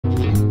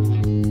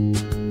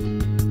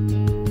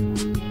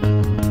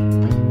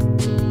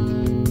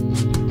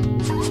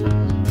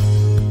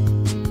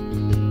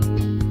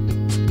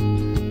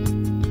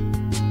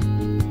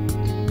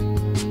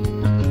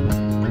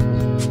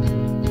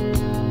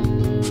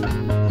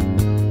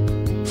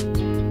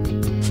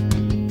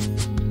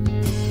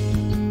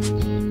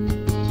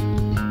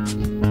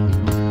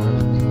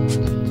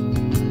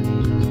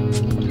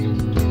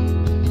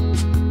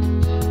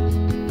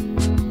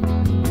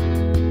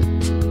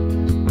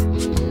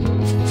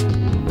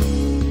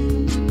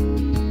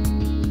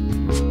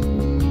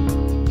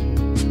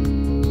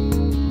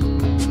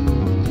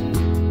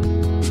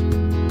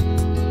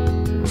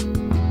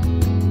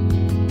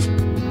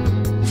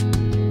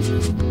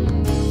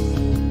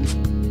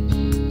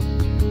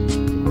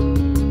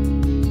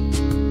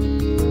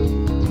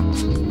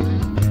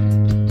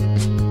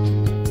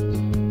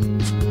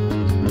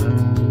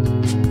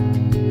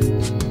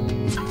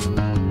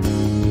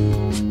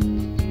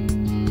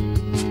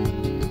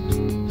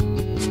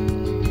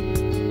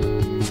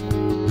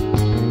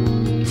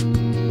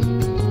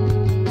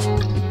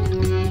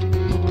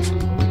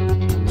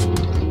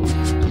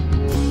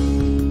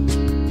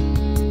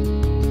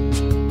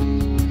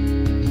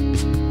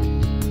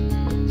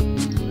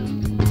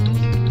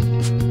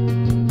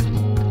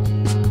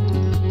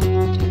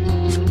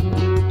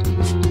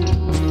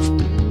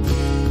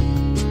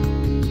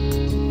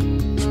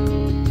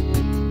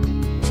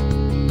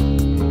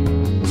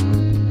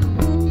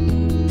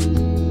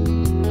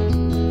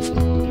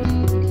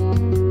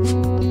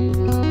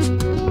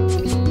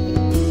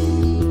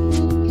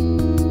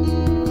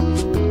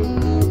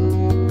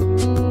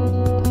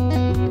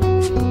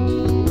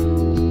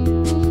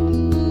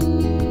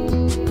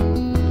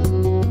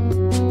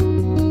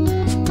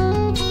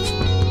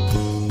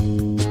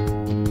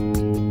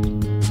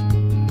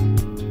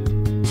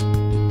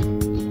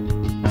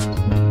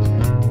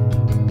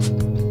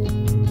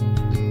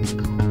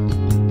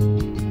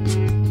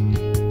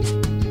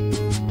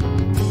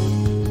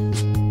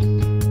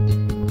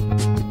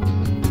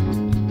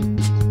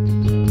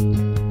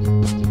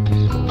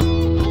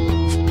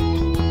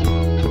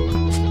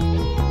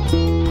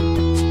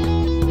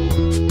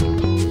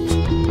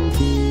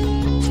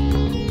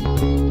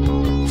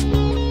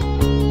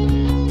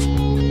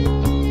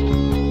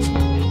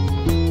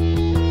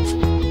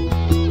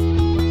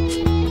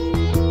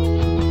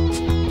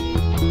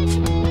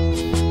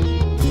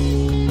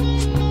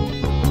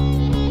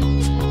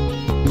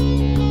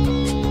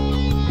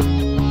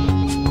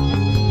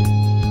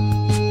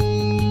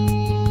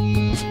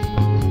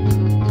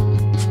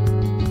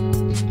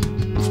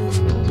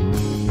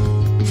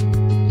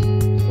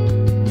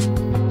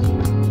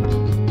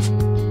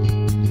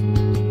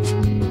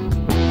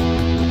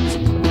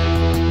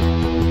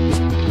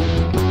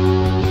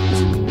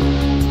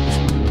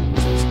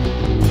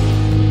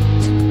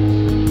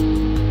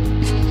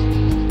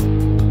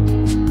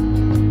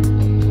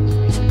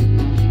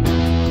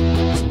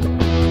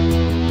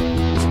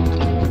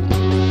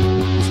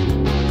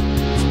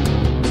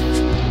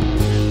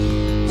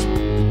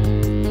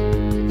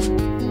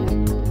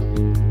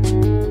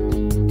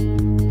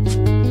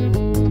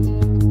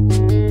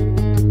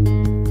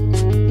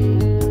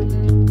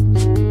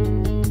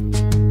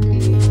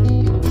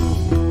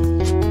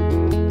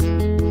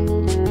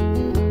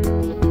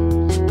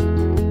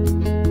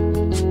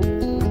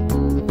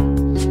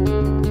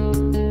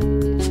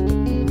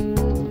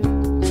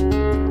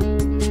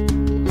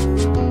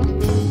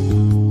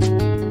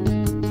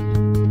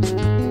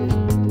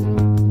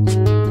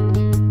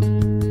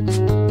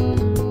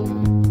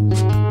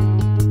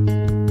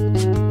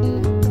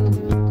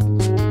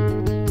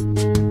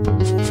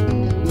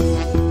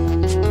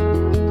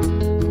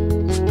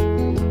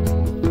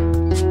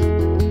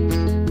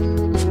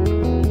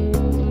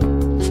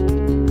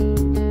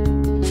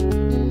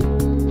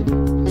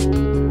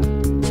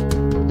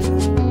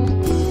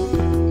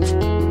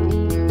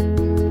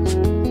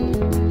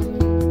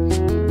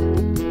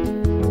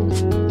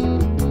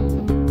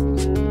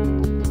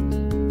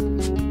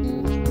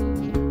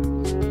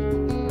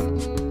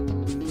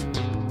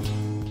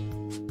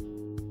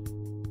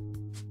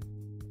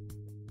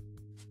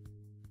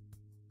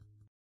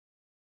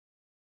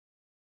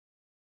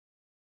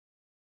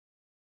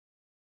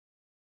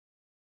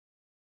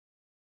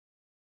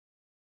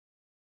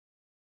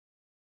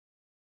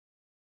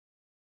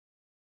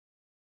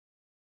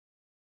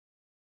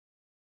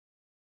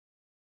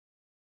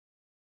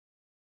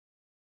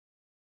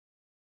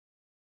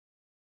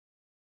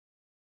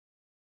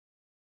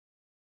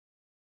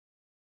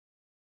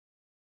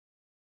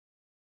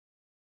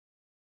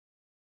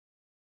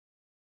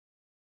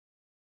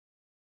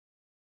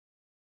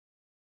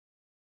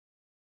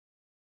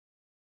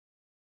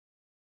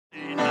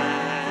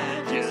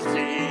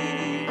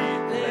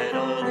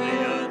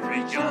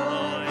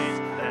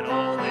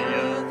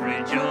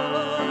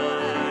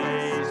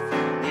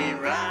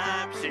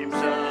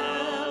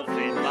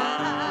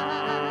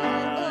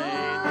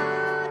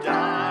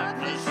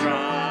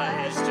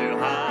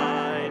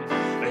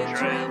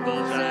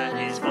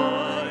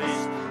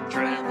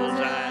Trembles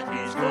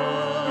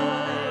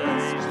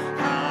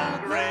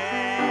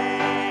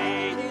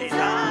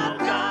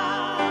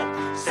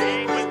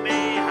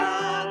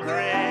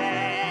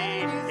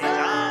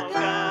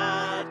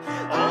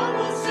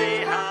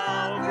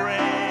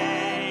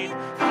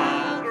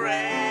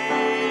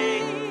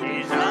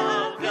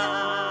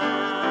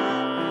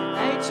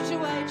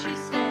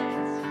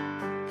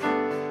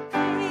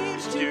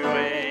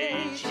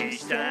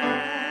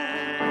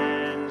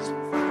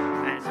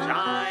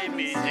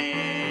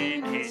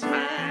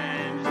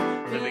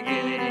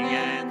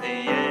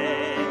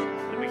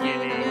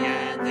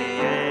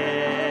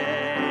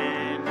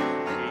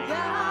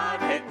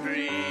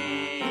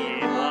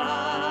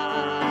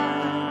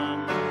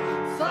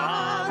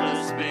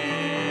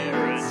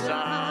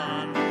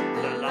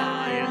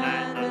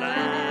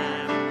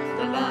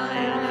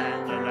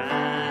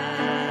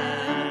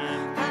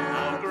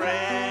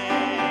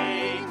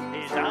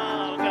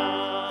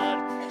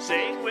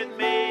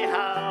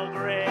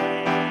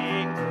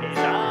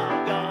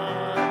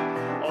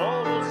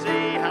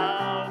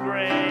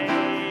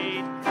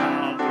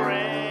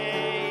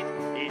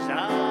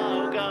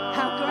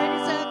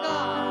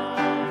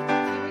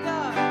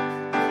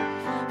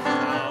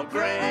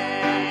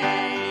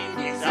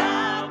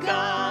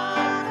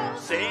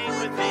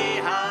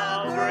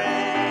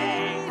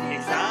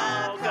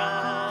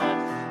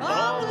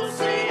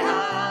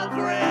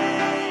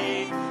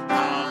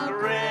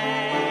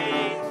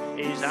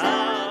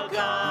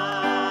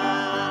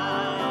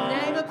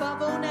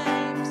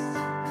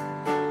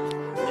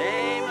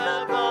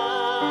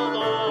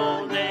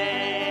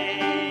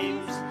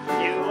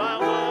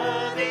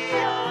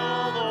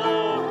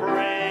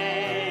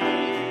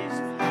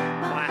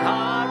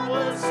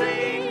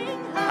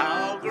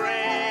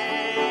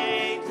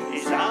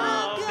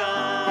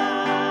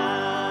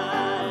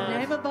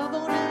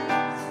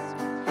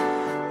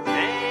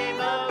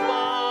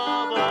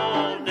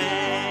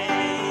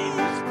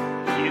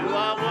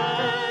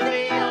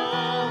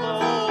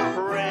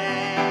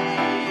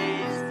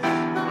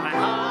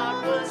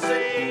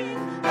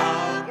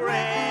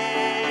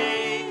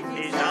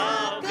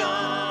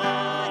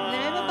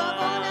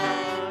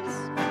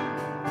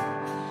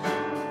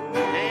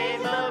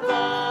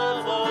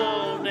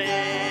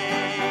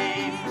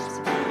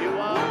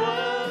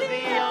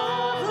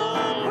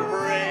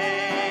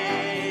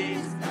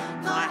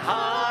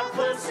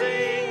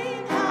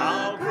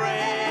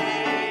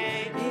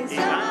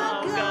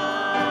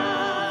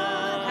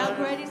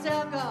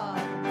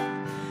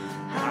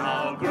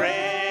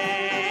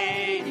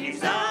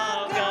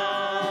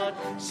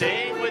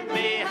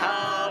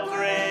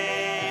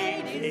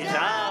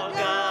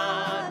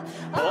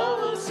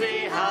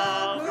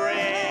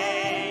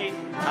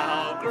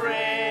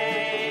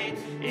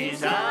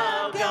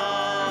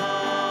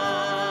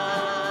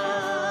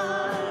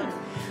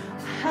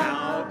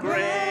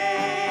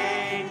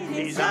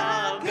is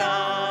our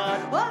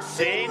God.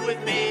 Sing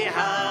with me,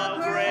 how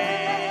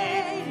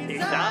great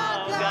is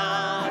our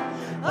God.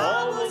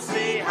 All will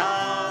see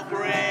how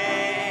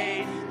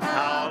great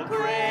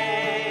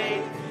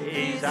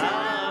is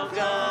our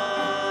God.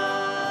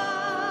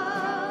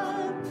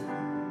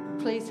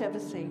 Please have a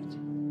seat.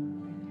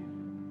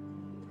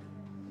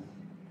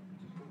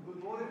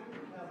 Good morning.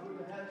 How good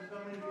to have so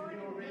many of you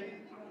here already.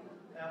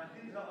 Our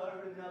kids are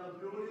over in the other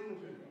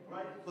building, which is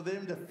great for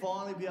them to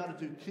finally be able to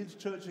do kids'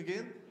 church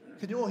again.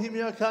 Can you all hear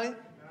me okay?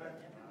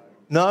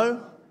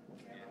 No?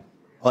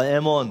 I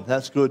am on.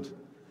 That's good.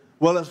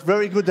 Well, it's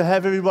very good to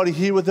have everybody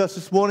here with us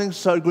this morning.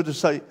 So good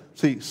to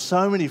see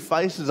so many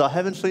faces I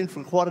haven't seen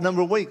for quite a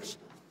number of weeks.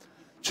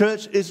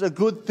 Church is a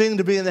good thing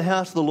to be in the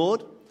house of the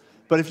Lord.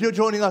 But if you're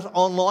joining us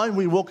online,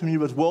 we welcome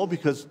you as well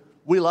because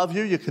we love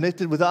you. You're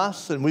connected with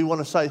us, and we want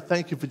to say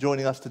thank you for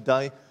joining us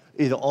today,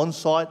 either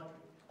on-site,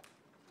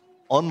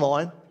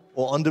 online,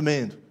 or on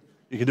demand.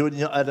 You can do it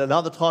at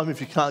another time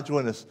if you can't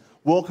join us.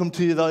 Welcome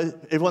to you, though,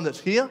 everyone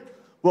that's here.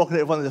 Welcome to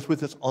everyone that's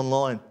with us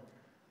online.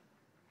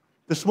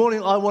 This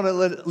morning, I want to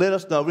let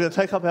us know we're going to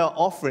take up our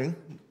offering,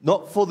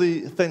 not for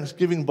the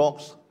Thanksgiving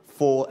box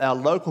for our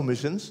local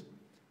missions,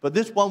 but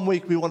this 1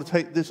 week we want to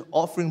take this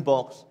offering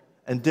box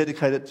and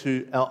dedicate it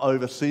to our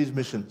overseas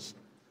missions.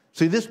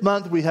 See, this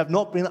month we have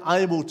not been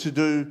able to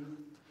do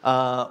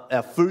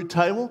our food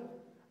table,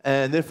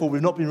 and therefore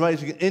we've not been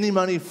raising any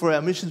money for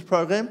our missions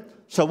program.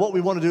 So what we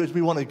want to do is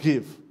we want to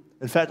give.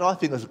 In fact, I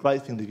think that's a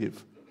great thing to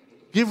give.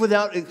 Give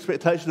without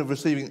expectation of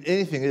receiving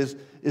anything is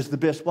the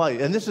best way.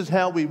 And this is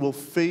how we will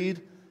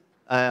feed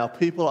our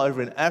people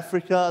over in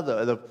Africa,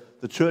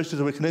 the churches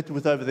that we're connected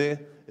with over there.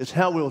 It's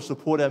how we will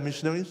support our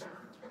missionaries.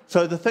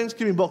 So the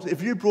Thanksgiving box,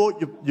 if you brought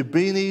your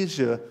beanies,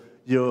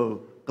 your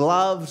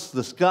gloves,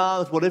 the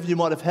scarves, whatever you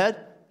might have had,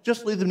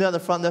 just leave them down the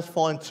front, that's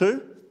fine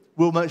too.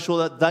 We'll make sure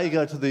that they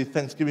go to the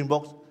Thanksgiving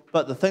box.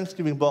 But the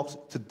Thanksgiving box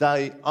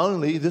today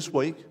only, this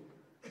week,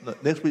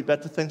 next week back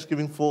to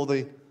Thanksgiving for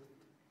the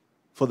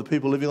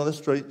people living on the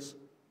streets.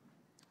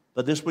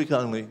 But this week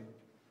only,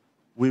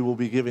 we will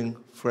be giving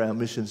for our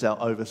missions, our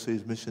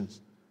overseas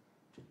missions.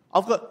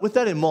 With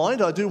that in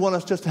mind, I do want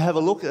us just to have a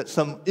look at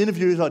some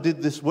interviews I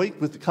did this week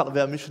with a couple of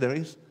our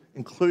missionaries,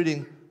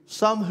 including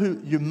some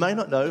who you may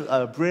not know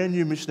are a brand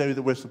new missionary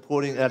that we're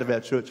supporting out of our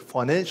church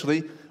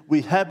financially.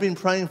 We have been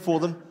praying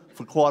for them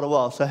for quite a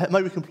while. So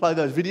maybe we can play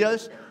those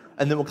videos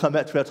and then we'll come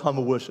back to our time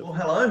of worship. Well,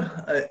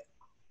 hello.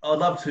 I'd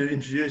love to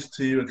introduce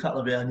to you a couple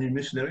of our new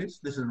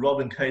missionaries. This is Rob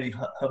and Katie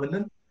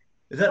Hovenden.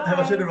 Have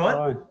I said it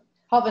right?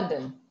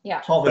 Hovenden,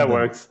 yeah. Hovenden. That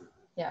works.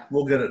 Yeah.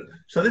 We'll get it.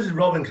 So this is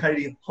Rob and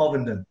Katie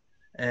Hovenden,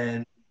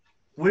 and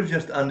we've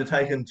just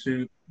undertaken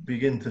to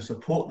begin to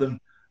support them,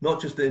 not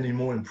just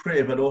anymore in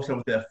prayer, but also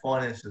with their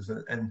finances.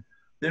 And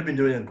they've been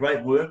doing a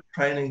great work,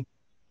 training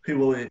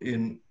people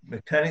in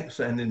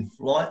mechanics and in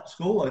flight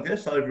school, I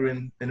guess, over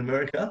in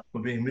America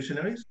for being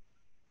missionaries.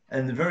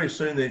 And very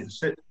soon they're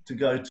set to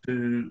go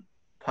to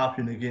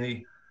Papua New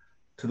Guinea,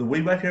 to the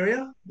Wewak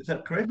area. Is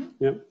that correct?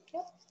 Yep.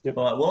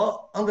 All right.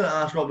 Well, I'm going to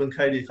ask Rob and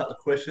Katie a couple of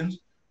questions,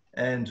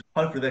 and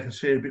hopefully they can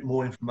share a bit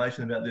more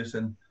information about this.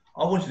 And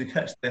I want you to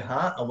catch their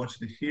heart. I want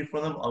you to hear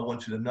from them. I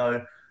want you to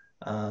know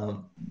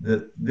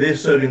that they're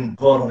serving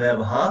God on our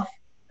behalf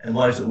and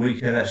ways that we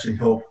can actually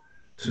help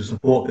to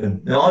support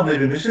them. Now, I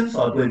believe in missions.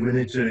 I believe we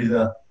need to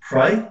either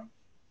pray,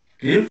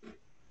 give,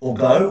 or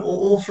go, or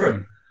all three.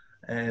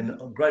 And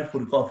I'm grateful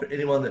to God for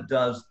anyone that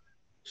does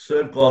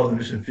serve God on the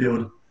mission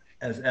field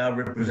as our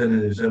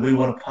representatives, and we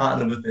want to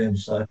partner with them.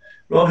 So,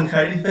 Rob and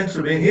Katie, thanks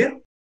for being here.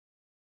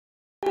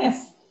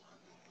 Yes.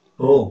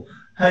 Cool.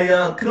 Hey,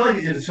 can I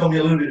get you to tell me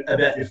a little bit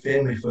about your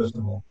family, first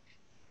of all?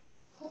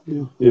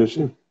 Yeah,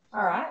 sure.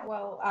 All right.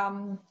 Well,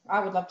 I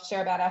would love to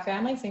share about our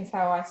family, since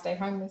how I stay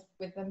home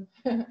with them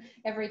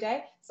every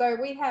day. So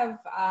we have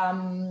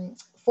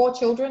 4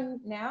 children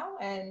now,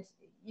 and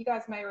you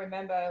guys may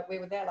remember we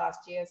were there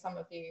last year. Some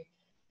of you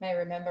may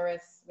remember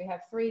us. We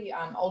have 3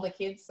 older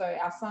kids. So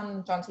our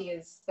son, Jonty,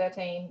 is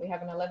 13. We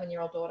have an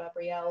 11-year-old daughter,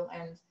 Brielle,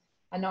 and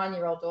a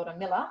 9-year-old daughter,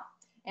 Miller.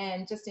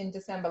 And just in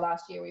December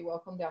last year, we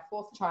welcomed our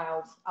 4th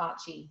child,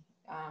 Archie,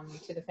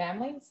 to the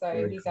family.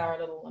 So he's our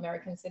little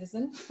American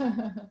citizen.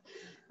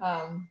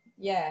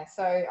 Yeah,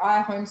 so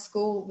I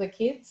homeschool the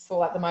kids.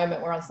 Well, at the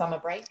moment, we're on summer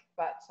break.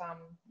 But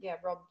yeah,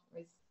 Rob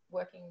is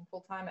working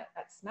full-time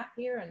at SMAP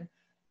here. And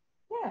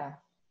yeah.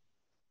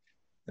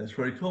 That's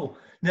very cool.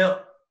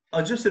 Now,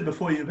 I just said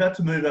before, you're about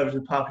to move over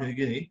to Papua New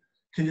Guinea.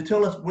 Can you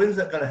tell us when's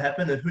that going to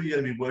happen and who are you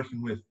going to be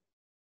working with?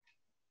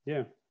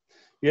 Yeah.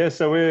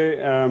 So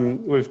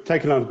we've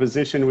taken on a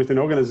position with an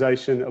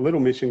organisation, a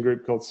little mission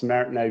group called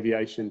Samaritan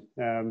Aviation.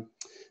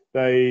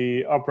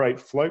 They operate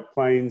float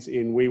planes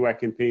in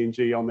Wewak and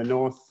PNG on the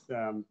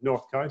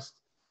north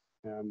coast.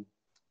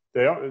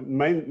 The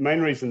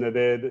main reason they're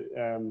there,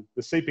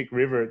 the Sepik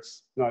River,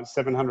 it's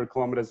 700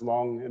 kilometres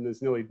long, and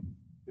there's nearly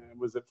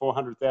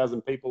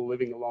 400,000 people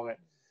living along it.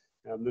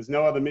 There's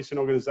no other mission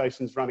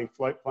organisations running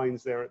float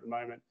planes there at the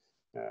moment.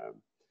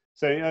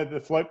 So the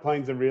float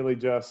planes are really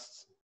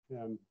just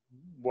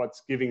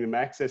what's giving them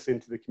access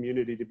into the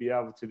community to be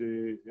able to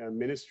do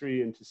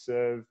ministry and to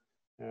serve,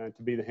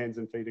 to be the hands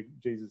and feet of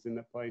Jesus in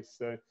that place.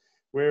 So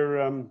we're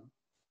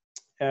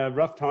a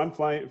rough time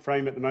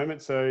frame at the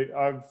moment. So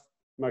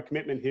my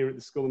commitment here at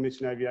the School of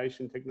Mission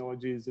Aviation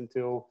Technology is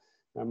until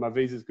my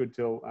visa's good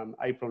till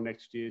April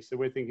next year. So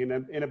we're thinking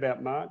in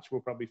about March,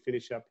 we'll probably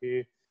finish up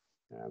here.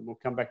 We'll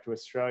come back to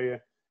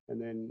Australia,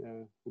 and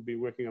then we'll be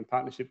working on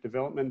partnership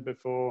development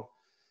before,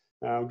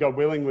 God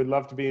willing, we'd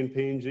love to be in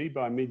PNG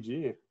by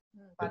mid-year.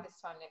 By this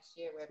time next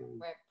year, we're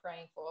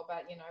praying for.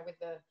 But, you know, with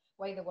the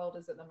way the world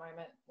is at the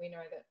moment, we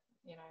know that,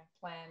 you know,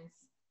 plans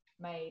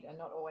made are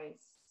not always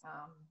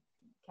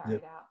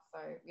carried out. So,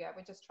 yeah,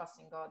 we're just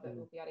trusting God that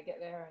we'll be able to get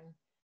there and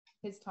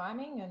His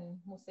timing, and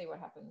we'll see what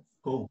happens.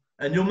 Cool.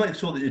 And you'll make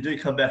sure that you do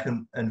come back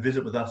and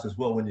visit with us as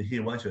well when you're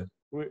here, won't you?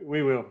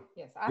 We will.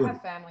 Yes, I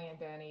have family in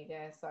Burnie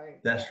there, so.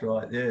 That's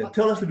right, yeah.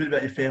 Tell us a bit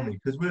about your family,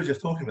 because we were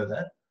just talking about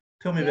that.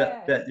 Tell me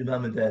about your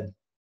mum and dad.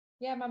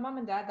 Yeah, my mum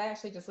and dad, they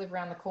actually just live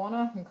around the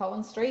corner in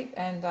Collins Street,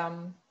 and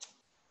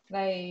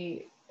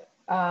they're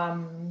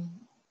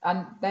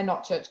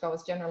not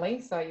churchgoers generally,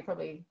 so you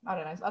probably, I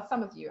don't know,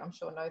 some of you I'm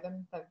sure know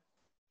them. They've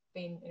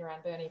been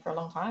around Burnie for a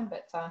long time,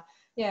 but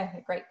yeah,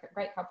 a great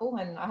couple.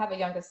 And I have a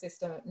younger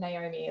sister,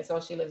 Naomi, as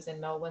well. She lives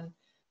in Melbourne,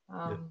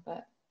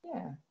 but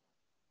yeah.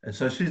 And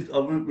so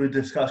we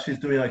discussed, she's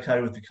doing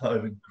okay with the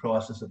COVID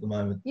crisis at the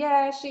moment.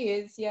 Yeah, she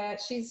is. Yeah,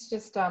 she's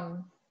just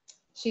found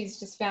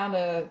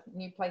a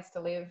new place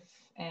to live,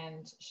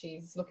 and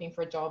she's looking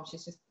for a job.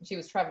 She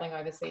was traveling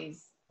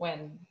overseas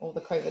when all the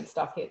COVID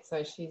stuff hit,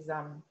 so she's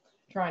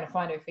trying to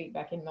find her feet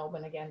back in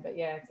Melbourne again. But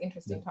yeah, it's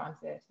interesting times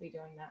there to be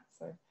doing that.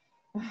 So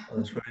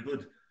that's very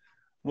good.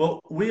 Well,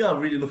 we are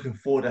really looking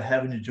forward to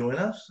having you join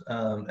us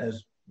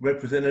as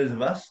representatives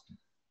of us.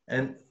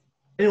 And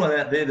anyone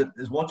out there that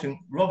is watching,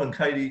 Rob and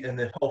Katie and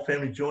their whole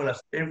family join us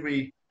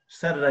every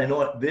Saturday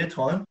night their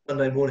time,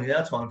 Sunday morning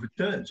our time for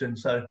church. And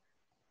so it's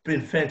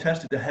been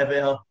fantastic to have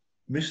our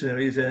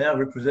missionaries and our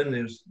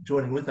representatives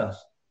joining with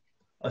us.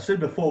 I said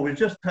before, we've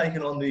just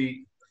taken on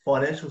the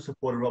financial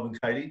support of Rob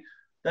and Katie.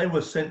 They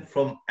were sent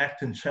from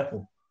Acton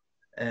Chapel,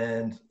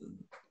 and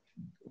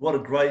what a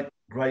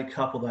great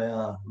couple they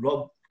are.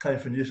 Rob came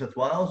from New South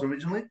Wales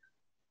originally,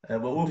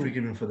 but we'll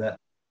forgive him for that.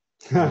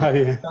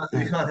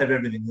 You can't have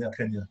everything now,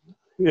 can you?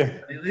 Yeah.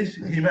 At least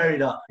he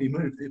married up. He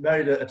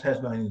married a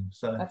Tasmanian.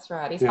 So that's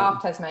right. He's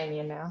half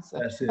Tasmanian now. So.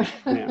 That's it.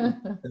 Yeah.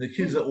 And the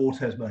kids are all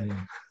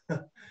Tasmanian.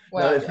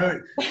 Well, it's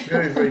very,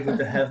 very, very good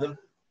to have them.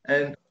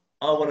 And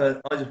I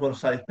just want to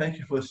say thank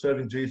you for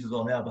serving Jesus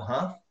on our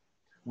behalf.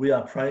 We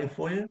are praying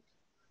for you.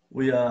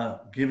 We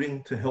are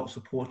giving to help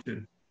support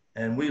you.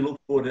 And we look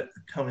forward to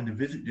coming to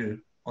visit you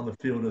on the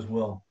field as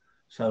well.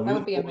 So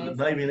we'll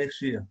maybe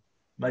next year,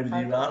 maybe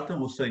the year after,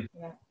 we'll see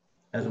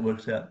as it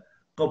works out.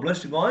 God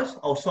bless you guys.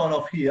 I'll sign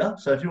off here.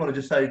 So if you want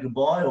to just say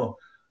goodbye or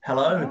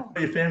hello and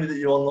tell your family that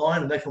you're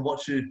online and they can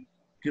watch you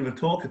give a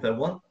talk if they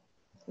want.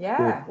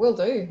 Yeah, we'll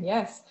do.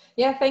 Yes.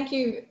 Yeah, thank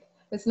you.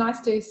 It's nice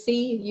to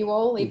see you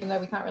all, even though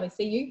we can't really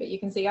see you, but you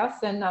can see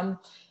us. And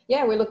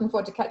yeah, we're looking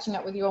forward to catching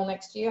up with you all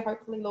next year,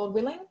 hopefully, Lord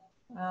willing.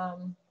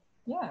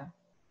 Yeah,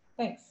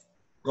 thanks.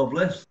 God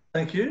bless.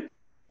 Thank you.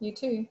 You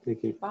too.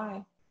 Thank you.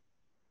 Bye.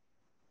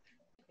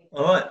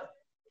 All right.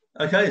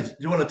 Okay. Do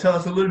you want to tell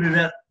us a little bit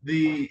about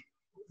the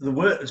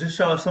work? Just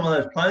show us some of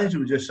those planes you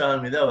were just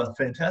showing me. They were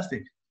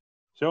fantastic.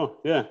 Sure.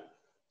 Yeah.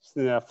 Just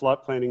in our flight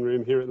planning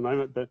room here at the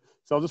moment. But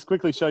so I'll just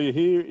quickly show you.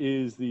 Here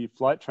is the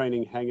flight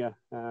training hangar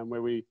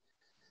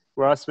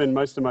where I spend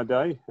most of my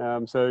day.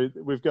 So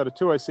we've got a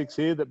 206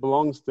 here that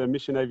belongs to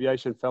Mission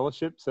Aviation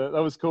Fellowship. So that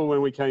was cool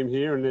when we came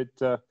here, and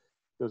it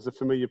was a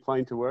familiar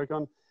plane to work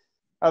on.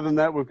 Other than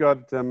that, we've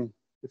got a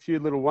few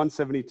little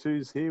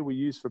 172s here we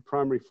use for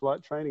primary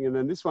flight training. And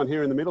then this one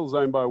here in the middle is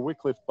owned by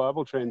Wycliffe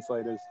Bible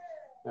translators.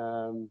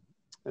 And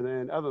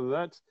then other than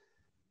that,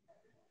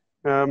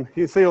 you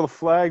can see all the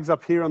flags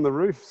up here on the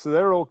roof. So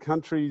they're all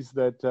countries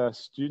that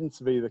students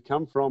have either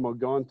come from or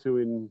gone to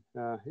in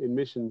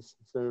missions.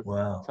 So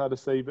It's hard to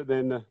see, but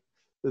then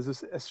there's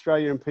this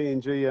Australia and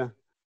PNG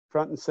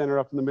front and center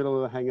up in the middle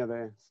of the hangar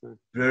there. So.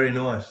 Very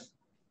nice.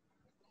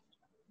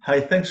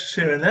 Hey, thanks for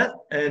sharing that.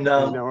 And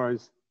no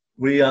worries.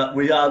 We are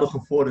looking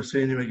forward to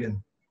seeing you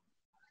again.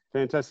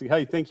 Fantastic.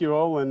 Hey, thank you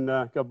all, and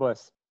God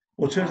bless.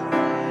 Well, cheers.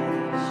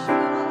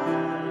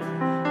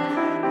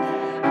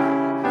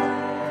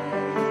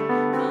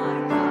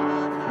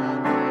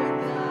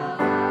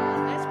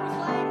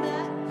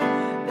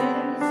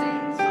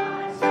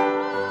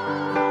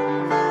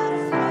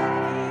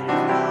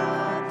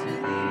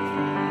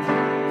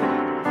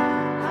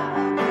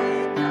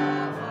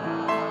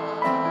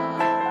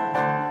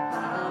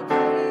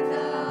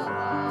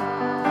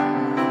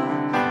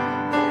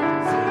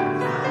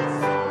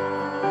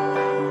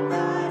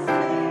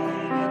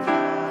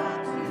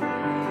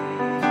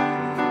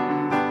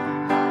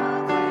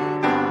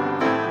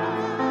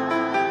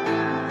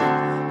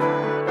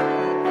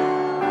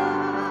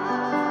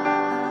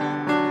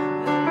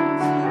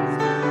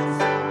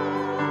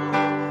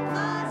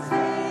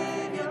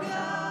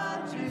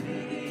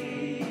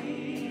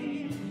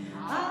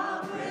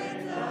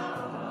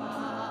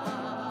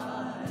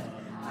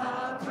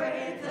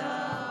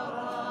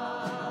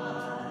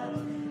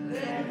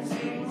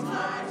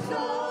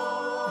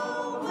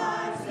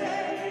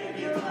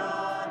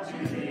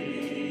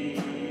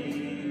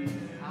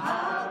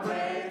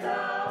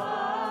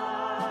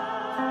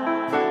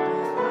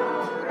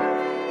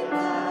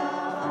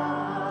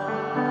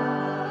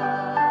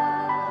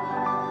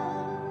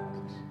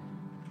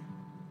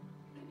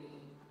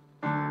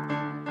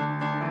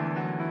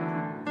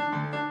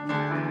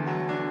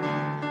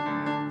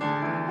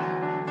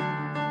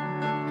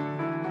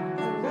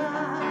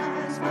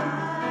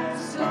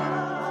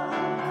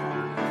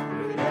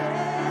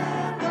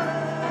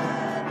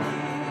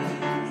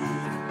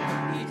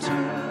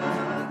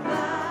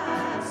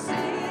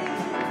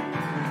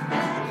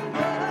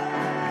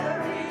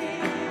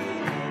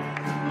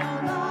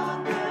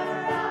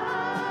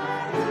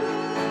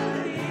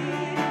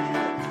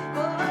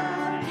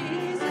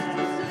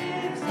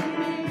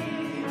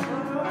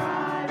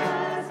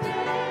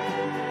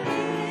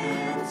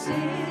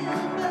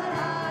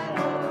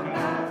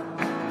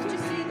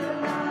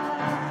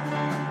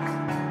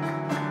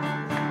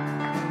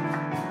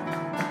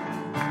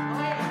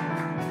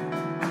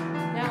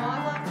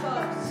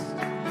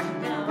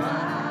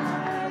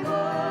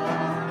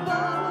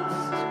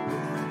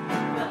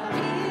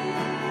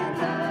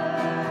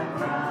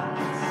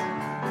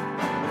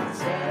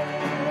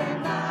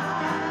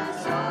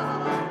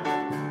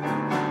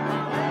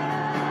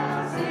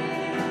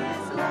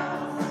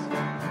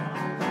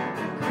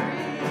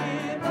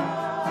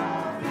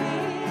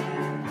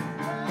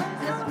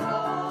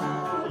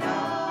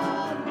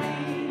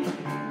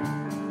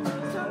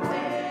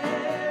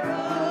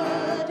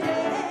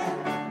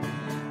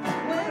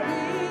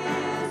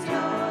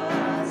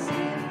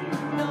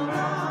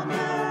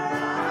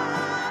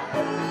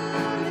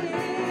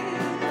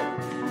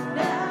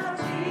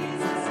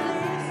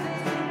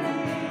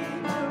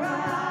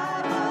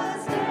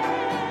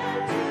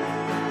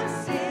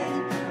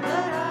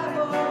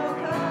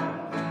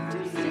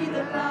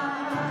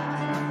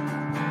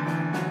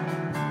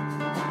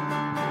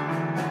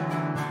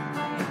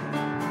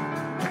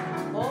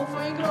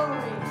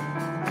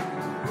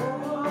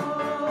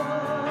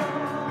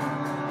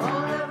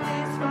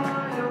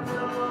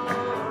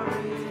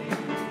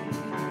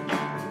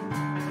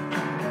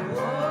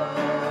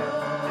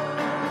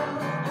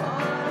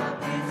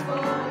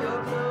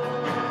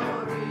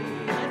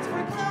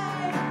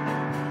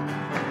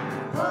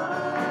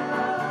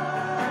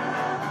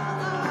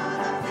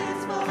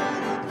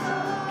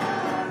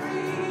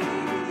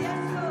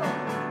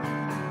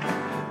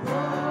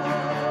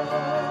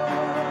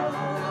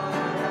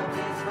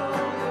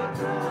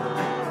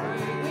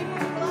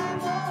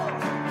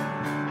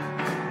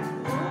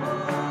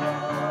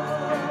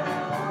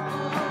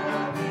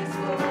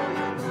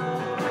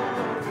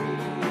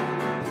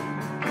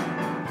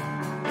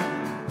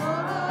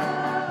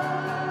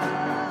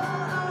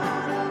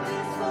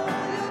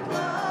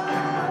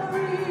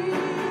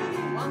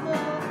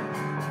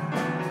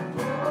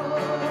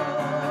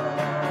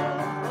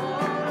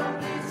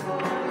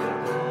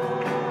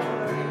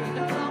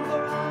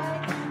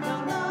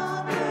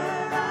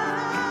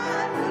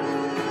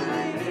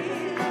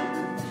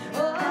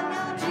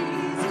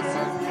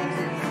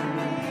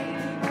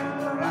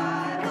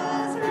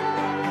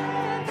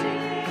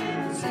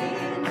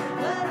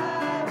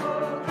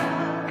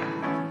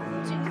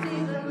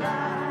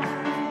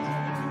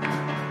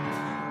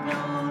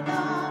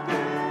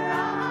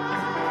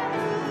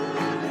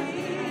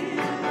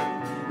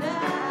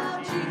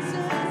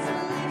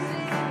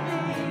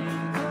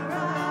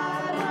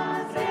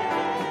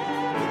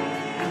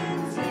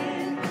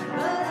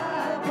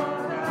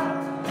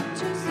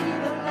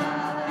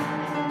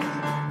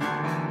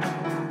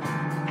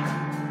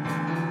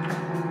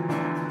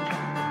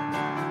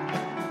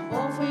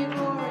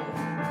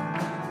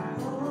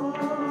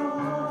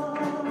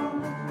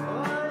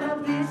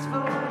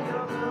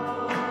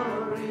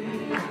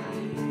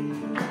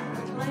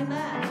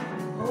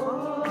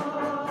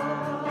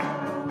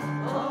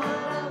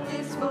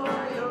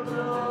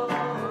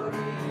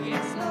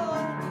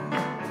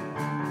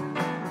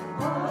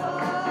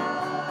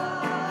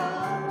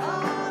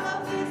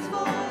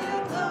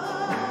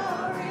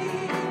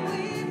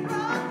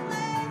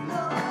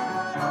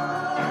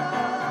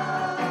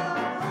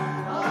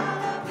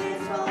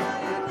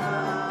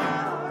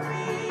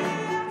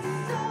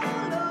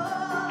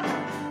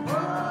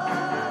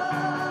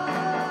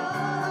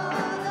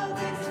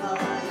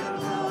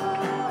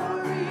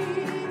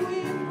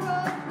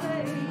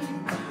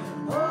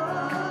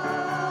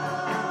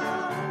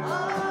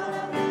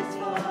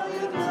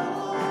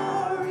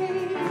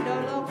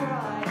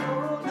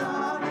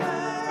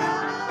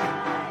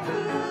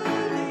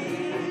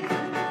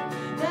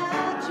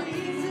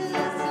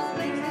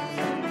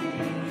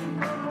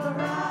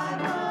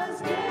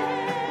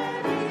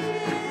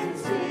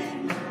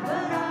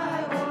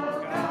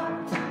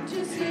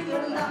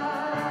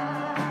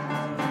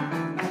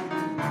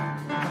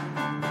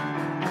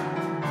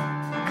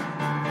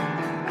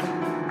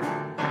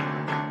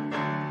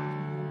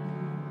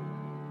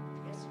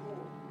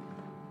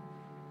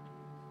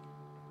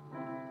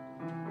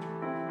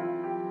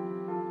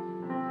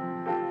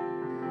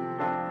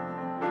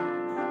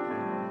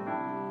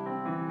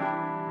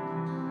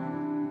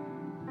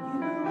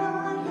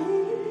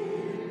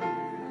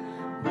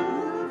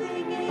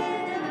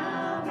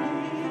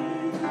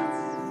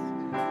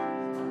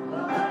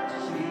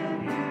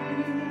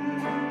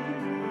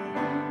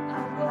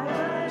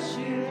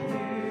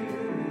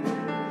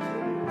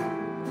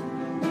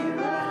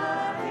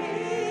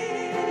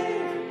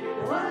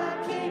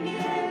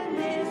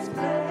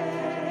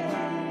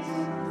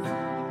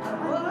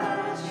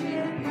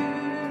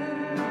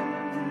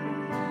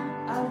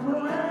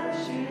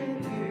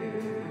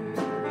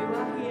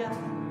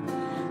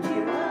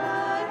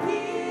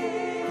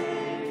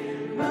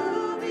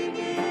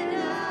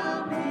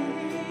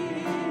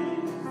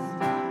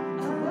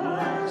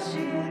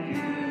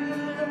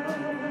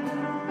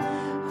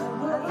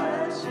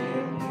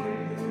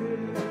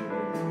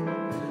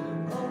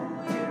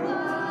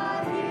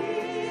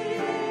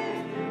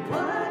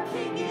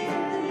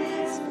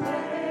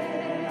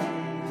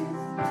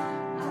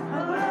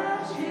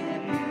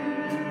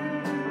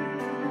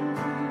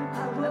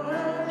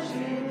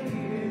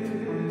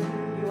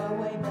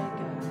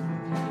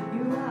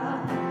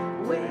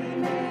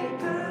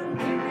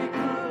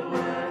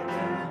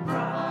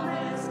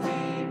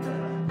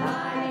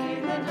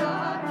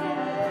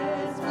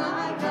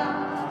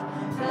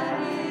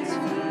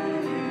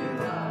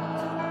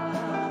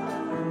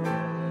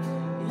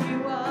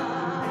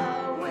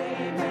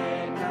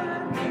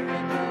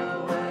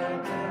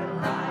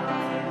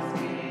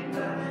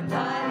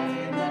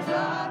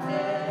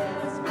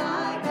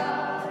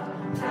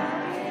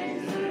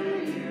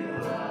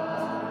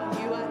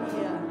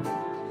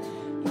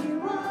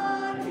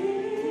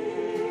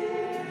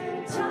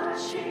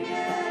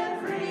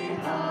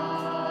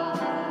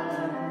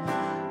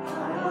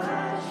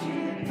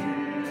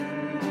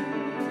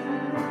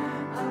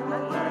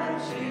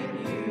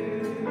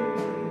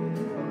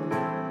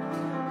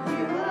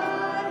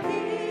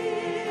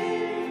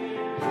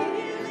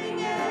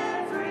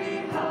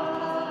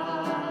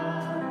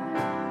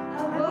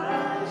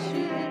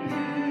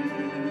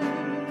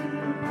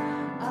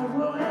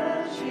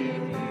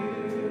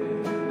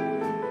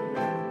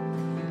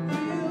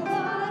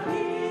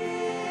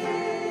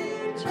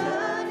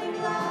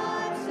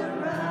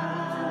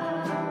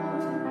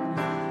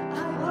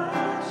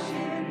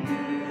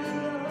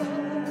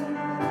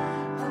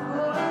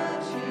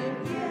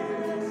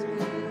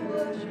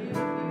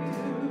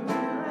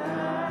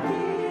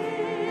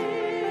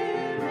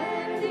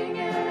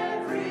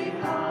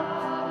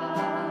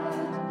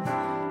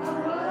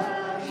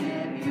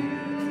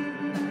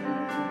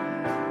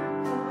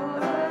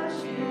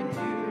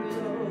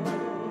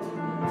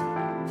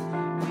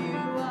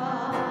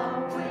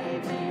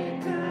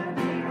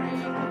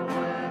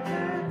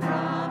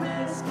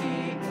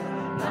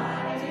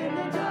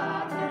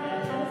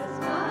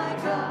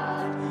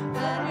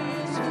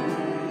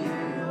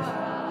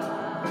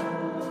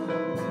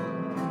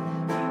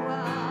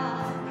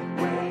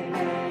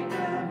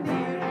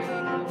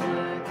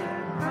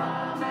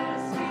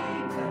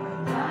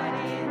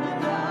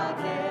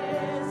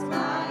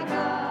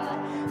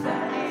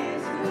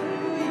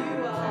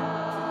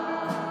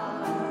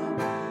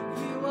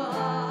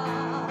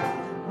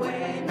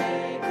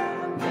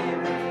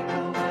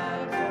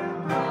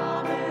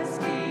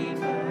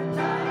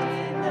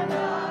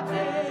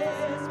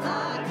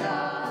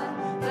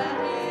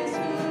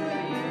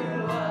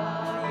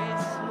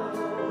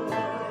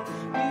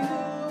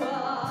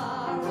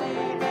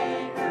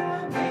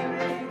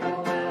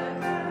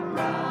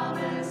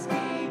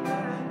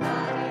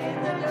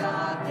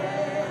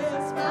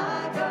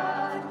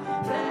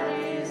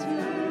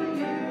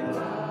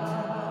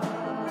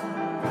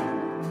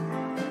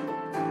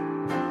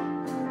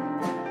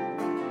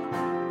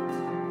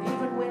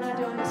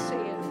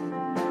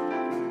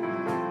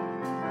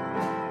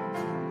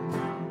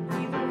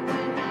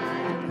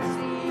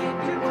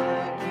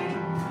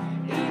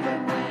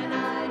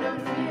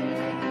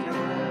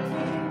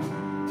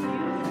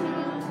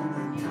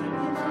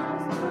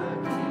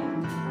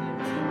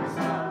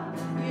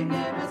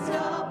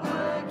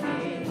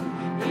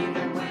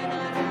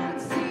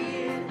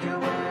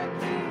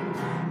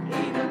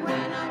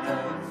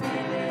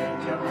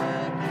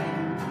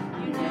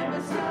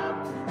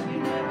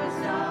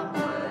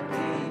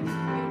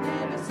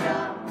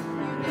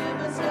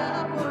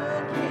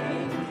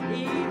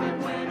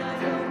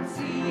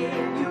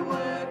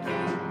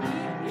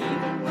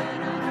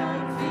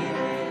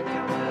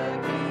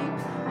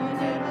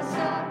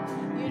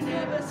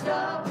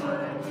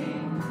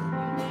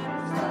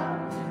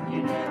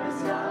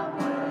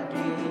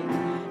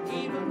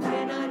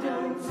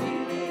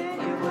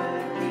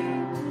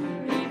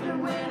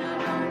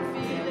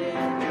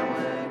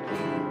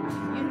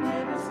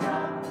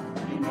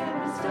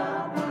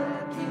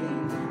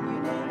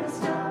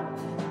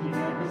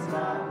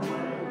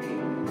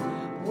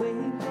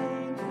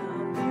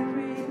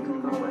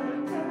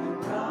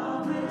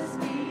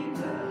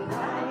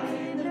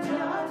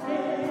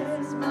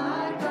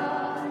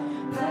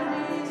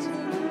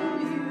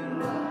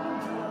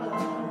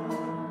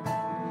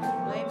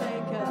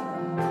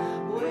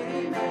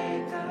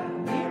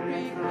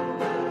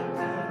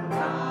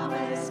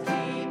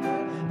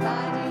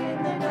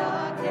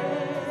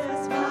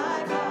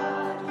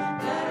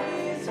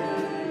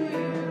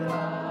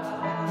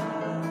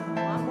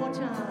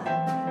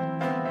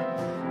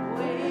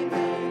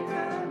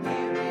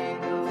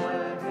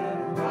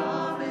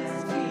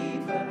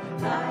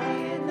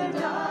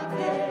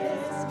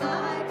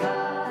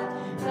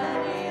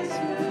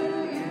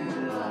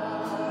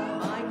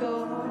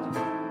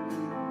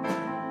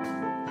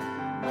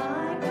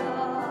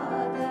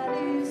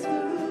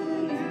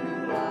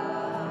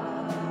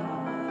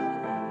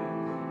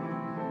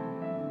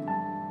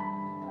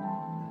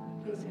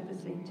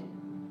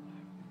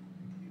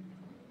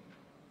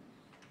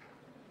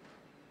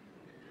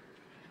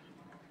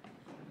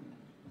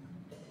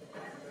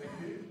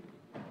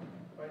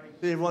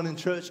 to everyone in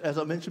church, as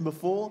I mentioned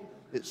before,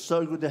 it's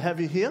so good to have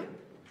you here.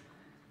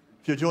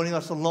 If you're joining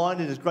us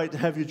online, it is great to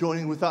have you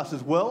joining with us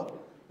as well.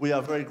 We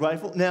are very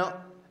grateful. Now,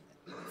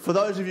 for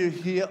those of you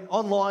here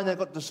online that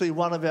got to see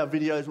one of our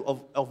videos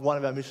of one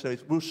of our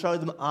missionaries, we'll show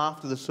them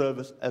after the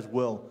service as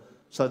well,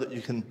 so that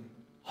you can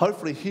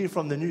hopefully hear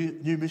from the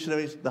new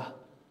missionaries, the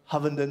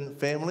Hovenden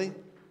family.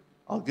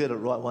 I'll get it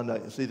right one day.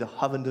 It's either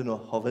Hovenden or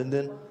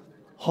Hovenden.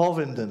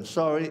 Hovenden,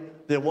 sorry.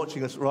 They're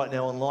watching us right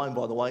now online,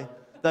 by the way.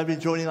 They've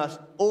been joining us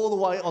all the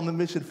way on the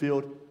mission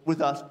field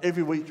with us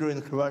every week during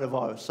the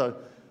coronavirus. So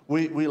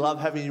we love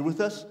having you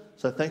with us.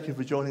 So thank you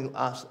for joining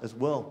us as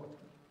well.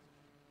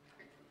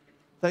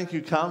 Thank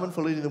you, Carmen,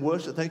 for leading the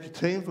worship. Thank you,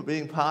 team, for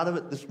being part of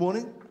it this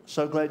morning.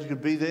 So glad you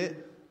could be there.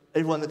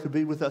 Everyone that could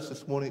be with us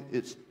this morning,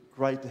 it's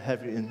great to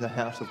have you in the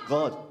house of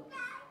God.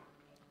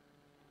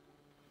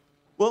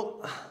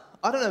 Well,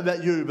 I don't know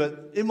about you,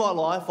 but in my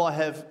life, I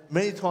have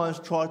many times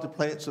tried to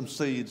plant some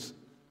seeds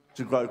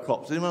to grow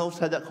crops. Anyone else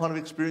had that kind of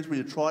experience where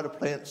you try to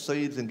plant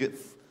seeds and get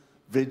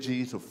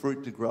veggies or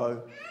fruit to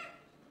grow?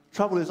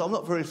 Trouble is, I'm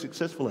not very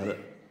successful at it.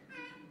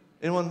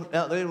 Anyone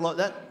out there like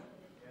that?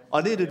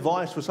 I need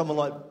advice for someone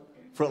like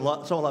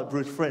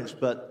Bruce French,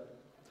 but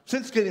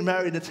since getting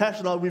married, Natasha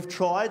and I, we've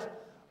tried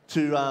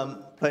to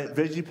plant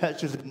veggie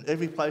patches in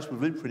every place we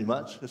live pretty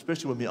much,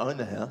 especially when we own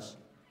the house.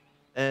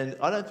 And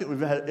I don't think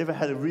we've ever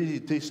had a really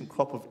decent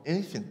crop of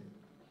anything.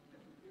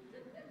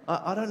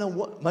 I don't know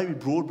what, maybe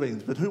broad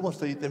beans, but who wants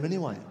to eat them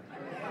anyway?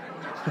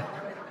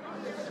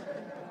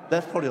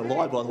 That's probably a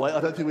lie, by the way.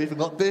 I don't think we even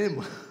got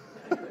them.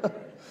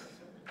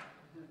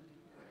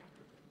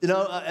 You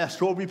know, our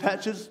strawberry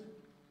patches,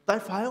 they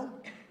fail.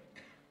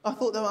 I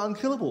thought they were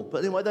unkillable, but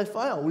anyway, they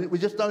fail. We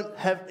just don't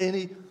have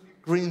any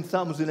green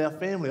thumbs in our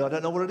family. I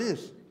don't know what it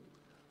is.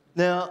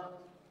 Now,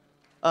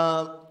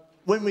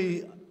 when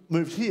we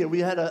moved here, we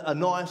had a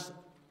nice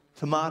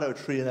tomato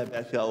tree in our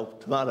backyard,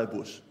 tomato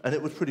bush, and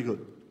it was pretty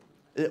good.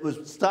 It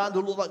was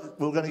starting to look like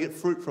we were going to get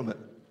fruit from it,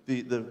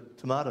 the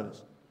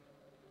tomatoes.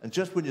 And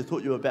just when you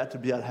thought you were about to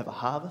be able to have a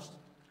harvest,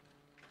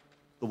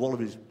 the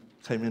wallabies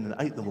came in and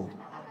ate them all.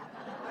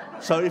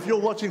 So if you're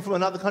watching from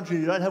another country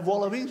and you don't have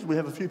wallabies, we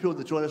have a few people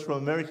that join us from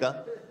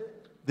America.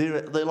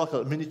 They're like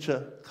a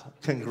miniature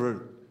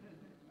kangaroo.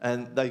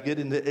 And they get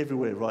in there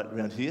everywhere right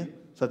around here.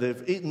 So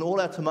they've eaten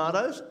all our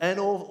tomatoes and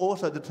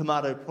also the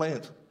tomato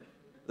plant.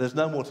 There's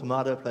no more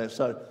tomato plants,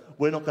 so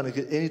we're not going to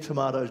get any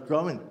tomatoes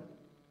growing.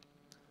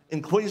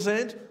 In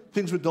Queensland,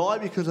 things would die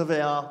because of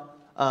our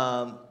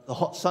the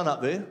hot sun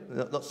up there.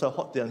 Not so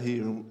hot down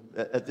here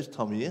at this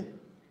time of year,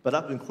 but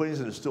up in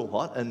Queensland it's still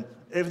hot, and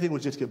everything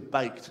would just get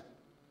baked.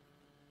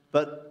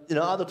 But, you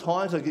know, other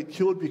times they get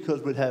killed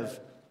because we'd have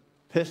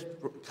pests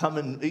come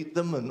and eat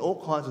them and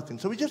all kinds of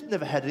things. So we just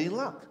never had any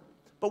luck.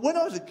 But when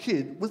I was a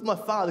kid, with my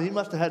father, he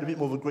must have had a bit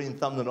more of a green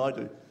thumb than I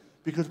do,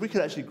 because we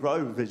could actually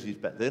grow veggies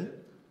back then.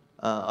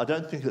 I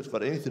don't think it's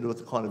got anything to do with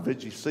the kind of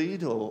veggie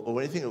seed or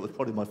anything. It was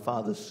probably my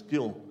father's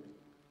skill.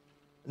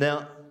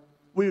 Now,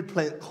 we would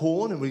plant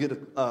corn and we get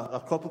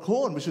a crop of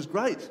corn, which is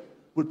great.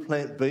 We'd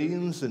plant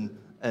beans and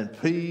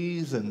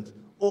peas and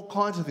all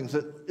kinds of things.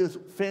 It was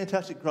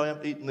fantastic growing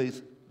up eating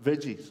these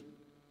veggies.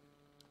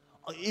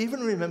 I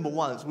even remember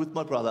once with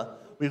my brother,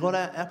 we got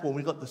our apple and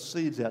we got the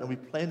seeds out and we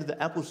planted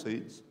the apple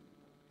seeds.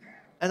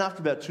 And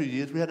after about 2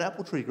 years, we had an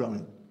apple tree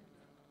growing.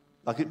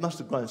 Like, it must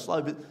have grown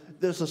slow,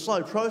 but there's a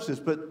slow process,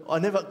 but I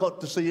never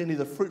got to see any of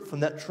the fruit from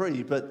that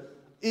tree, but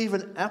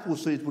even apple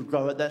seeds would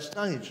grow at that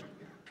stage.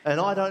 And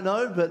I don't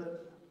know,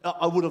 but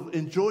I would have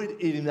enjoyed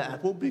eating the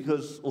apple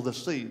because of the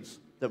seeds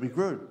that we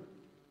grew.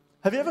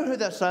 Have you ever heard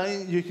that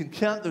saying, you can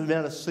count the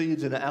amount of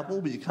seeds in an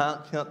apple, but you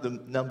can't count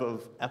the number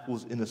of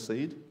apples in a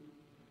seed?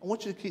 I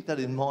want you to keep that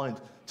in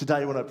mind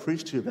today when I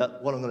preach to you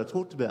about what I'm going to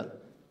talk about.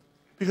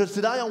 Because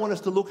today I want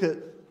us to look at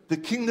the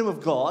kingdom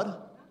of God,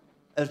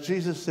 as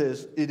Jesus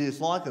says, it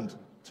is likened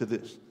to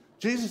this.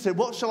 Jesus said,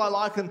 what shall I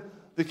liken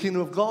the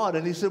kingdom of God?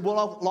 And he said, well,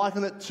 I'll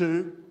liken it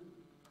to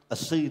a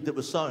seed that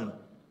was sown.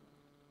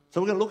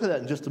 So we're going to look at that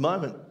in just a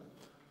moment.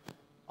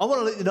 I want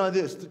to let you know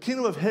this. The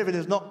kingdom of heaven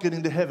is not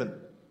getting to heaven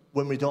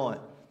when we die.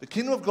 The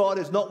kingdom of God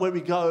is not where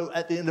we go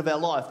at the end of our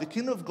life. The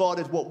kingdom of God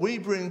is what we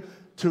bring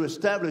to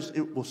establish.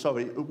 It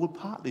will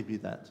partly be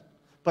that.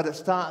 But it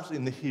starts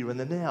in the here and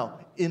the now,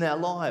 in our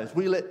lives.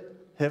 We let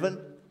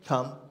heaven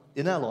come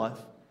in our life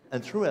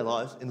and through our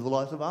lives into the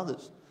lives of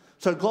others.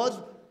 So God's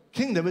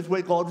kingdom is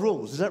where God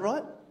rules. Is that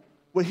right?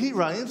 Where he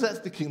reigns, that's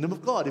the kingdom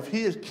of God. If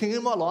he is king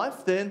in my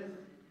life, then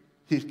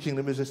his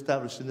kingdom is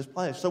established in this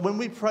place. So when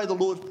we pray the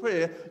Lord's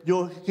Prayer,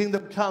 your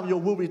kingdom come, your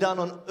will be done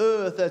on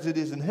earth as it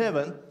is in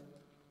heaven,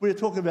 we're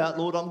talking about,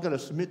 Lord, I'm going to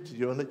submit to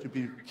you and let you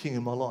be king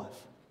in my life.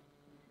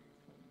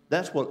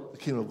 That's what the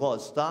kingdom of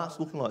God starts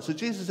looking like. So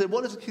Jesus said,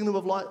 what is the kingdom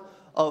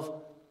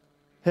of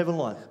heaven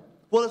like?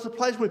 Well, it's a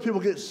place where people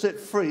get set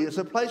free. It's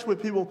a place where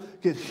people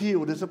get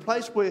healed. It's a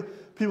place where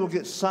people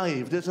get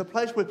saved. It's a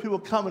place where people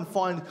come and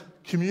find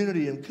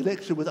community and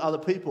connection with other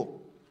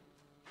people.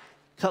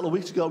 A couple of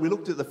weeks ago, we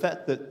looked at the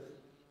fact that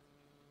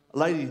a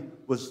lady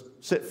was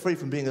set free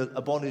from being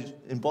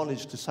in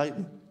bondage to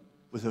Satan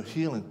with her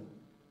healing.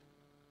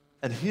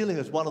 And healing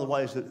is one of the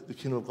ways that the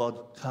kingdom of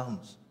God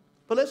comes.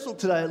 But let's look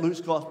today at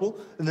Luke's Gospel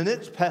and the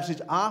next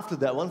passage after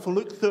that one, for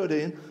Luke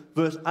 13,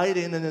 verse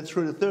 18 and then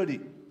through to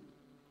 30.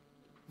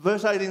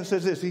 Verse 18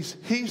 says this,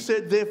 he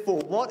said, therefore,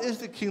 what is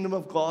the kingdom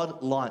of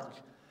God like?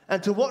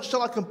 And to what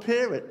shall I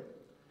compare it?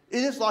 It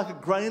is like a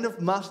grain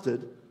of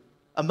mustard,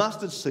 a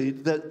mustard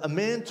seed that a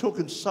man took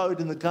and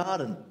sowed in the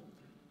garden.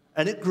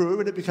 And it grew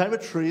and it became a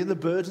tree, and the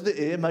birds of the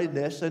air made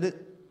nests in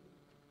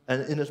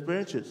its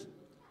branches.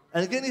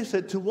 And again he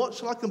said, to what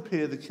shall I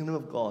compare the kingdom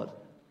of God?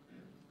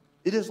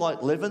 It is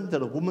like leaven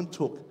that a woman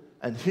took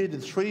and hid in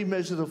 3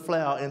 measures of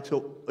flour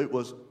until it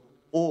was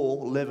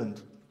all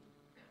leavened.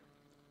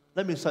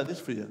 Let me say this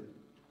for you.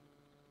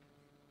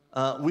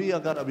 We are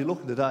going to be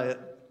looking today at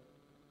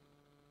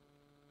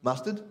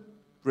mustard,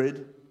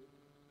 bread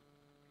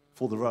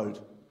for the road.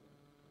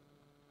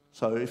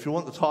 So if you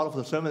want the title for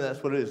the sermon,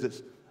 that's what it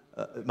is.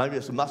 Maybe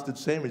it's a mustard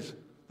sandwich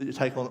that you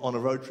take on a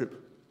road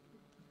trip.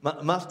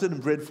 Mustard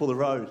and bread for the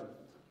road.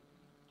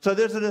 So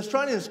there's an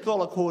Australian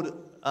scholar called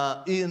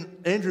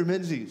Andrew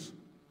Menzies.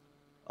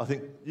 I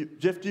think,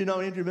 Jeff, do you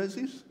know Andrew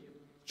Menzies?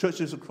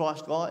 Churches of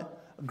Christ guy.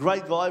 A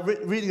great guy.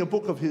 Reading a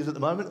book of his at the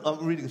moment.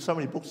 I'm reading so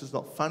many books, it's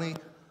not funny.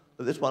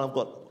 But this one I've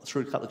got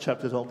through a couple of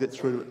chapters. I'll get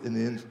through it in the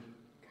end.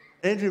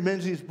 Andrew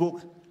Menzies'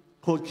 book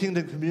called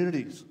Kingdom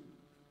Communities.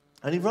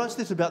 And he writes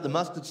this about the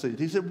mustard seed.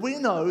 He said, we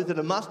know that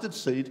a mustard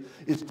seed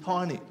is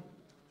tiny.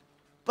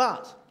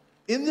 But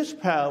in this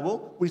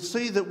parable, we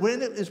see that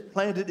when it is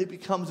planted, it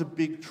becomes a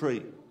big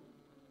tree.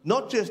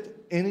 Not just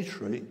any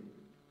tree,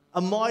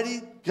 a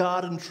mighty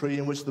garden tree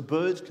in which the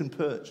birds can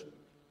perch.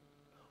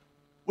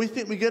 We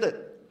think we get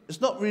it. It's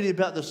not really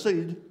about the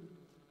seed,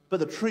 but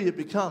the tree it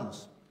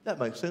becomes. That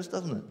makes sense,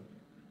 doesn't it?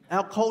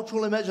 Our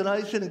cultural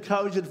imagination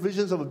encourages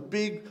visions of a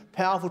big,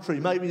 powerful tree,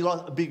 maybe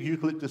like a big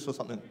eucalyptus or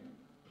something,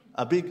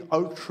 a big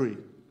oak tree,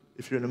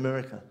 if you're in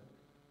America.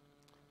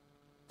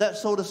 That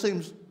sort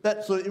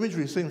of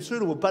imagery seems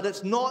suitable, but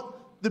it's not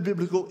the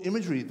biblical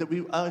imagery that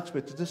we are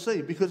expected to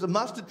see, because a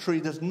mustard tree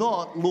does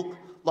not look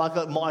like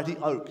a mighty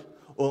oak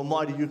or a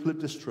mighty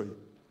eucalyptus tree.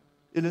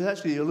 It is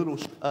actually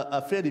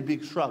a fairly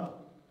big shrub.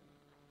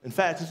 In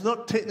fact, it's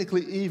not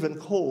technically even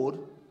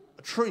called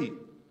a tree.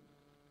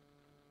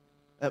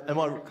 Am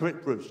I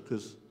correct, Bruce?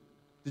 Because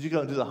did you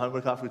go and do the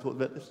homework after we talked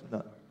about this?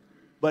 No.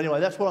 But anyway,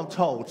 that's what I'm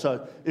told.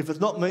 So if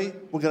it's not me,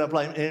 we're going to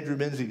blame Andrew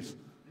Menzies.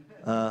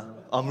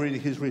 I'm reading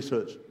his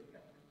research.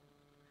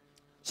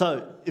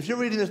 So if you're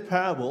reading this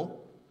parable,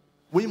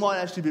 we might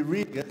actually be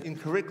reading it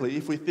incorrectly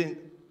if we think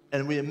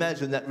and we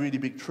imagine that really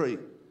big tree.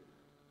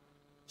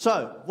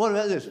 So what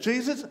about this?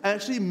 Jesus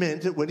actually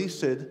meant it when he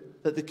said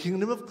that the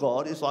kingdom of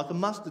God is like a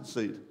mustard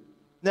seed.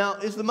 Now,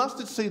 is the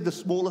mustard seed the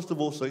smallest of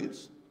all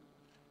seeds?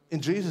 In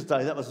Jesus'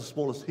 day, that was the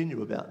smallest he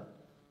knew about.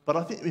 But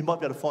I think we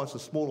might be able to find some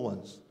smaller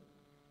ones.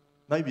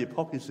 Maybe a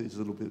poppy seed is a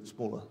little bit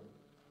smaller.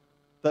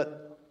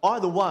 But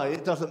either way,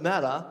 it doesn't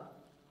matter.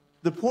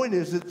 The point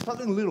is that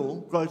something little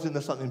grows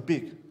into something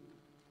big.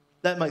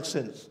 That makes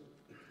sense.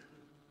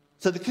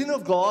 So the kingdom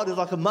of God is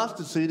like a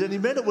mustard seed, and he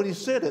meant it when he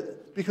said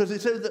it, because he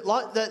said that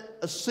like that,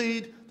 a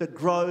seed that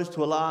grows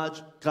to a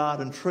large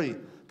garden tree.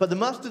 But the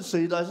mustard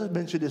seed, as I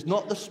mentioned, is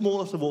not the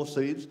smallest of all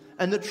seeds,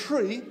 and the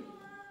tree,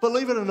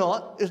 believe it or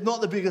not, is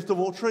not the biggest of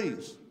all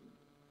trees.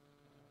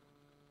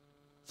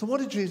 So what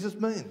did Jesus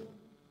mean?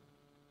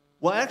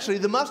 Well, actually,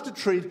 the mustard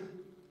tree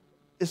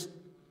is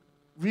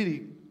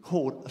really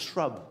called a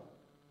shrub.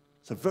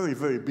 It's a very,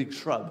 very big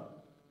shrub.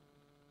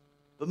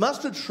 But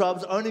mustard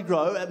shrubs only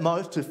grow at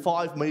most to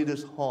 5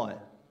 metres high,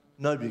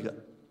 no bigger.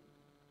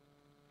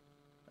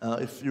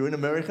 If you're in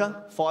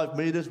America, 5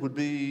 metres would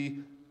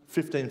be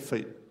 15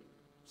 feet.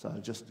 So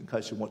just in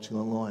case you're watching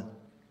online.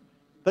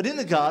 But in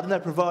the garden, they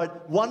provide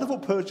wonderful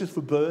perches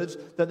for birds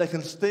that they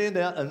can stand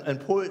out and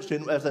perch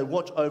in as they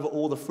watch over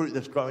all the fruit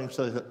that's growing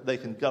so that they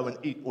can go and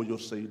eat all your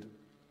seed,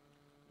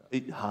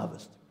 eat your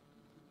harvest.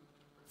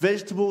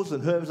 Vegetables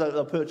and herbs,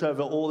 they'll perch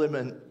over all them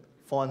and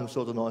find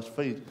themselves a nice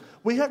feed.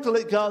 We have to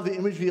let go of the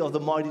imagery of the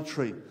mighty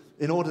tree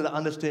in order to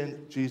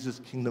understand Jesus'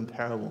 kingdom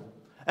parable.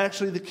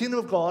 Actually, the kingdom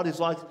of God is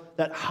like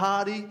that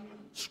hardy,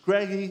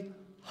 scraggy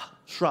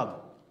shrub.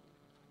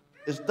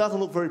 It doesn't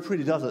look very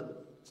pretty, does it?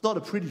 It's not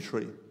a pretty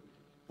tree.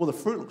 Well, the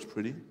fruit looks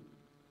pretty.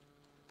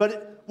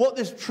 But what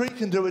this tree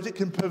can do is it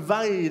can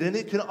pervade and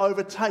it can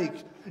overtake.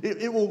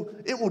 It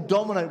will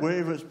dominate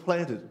wherever it's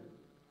planted.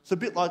 It's a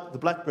bit like the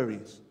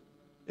blackberries.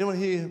 Anyone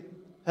here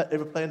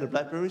ever planted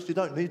blackberries? You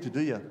don't need to,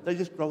 do you? They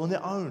just grow on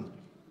their own.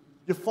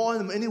 You find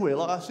them anywhere.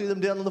 Like I see them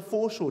down on the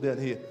foreshore down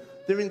here.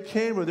 They're in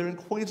Canberra, they're in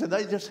Queensland.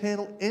 They just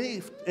handle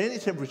any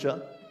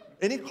temperature,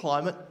 any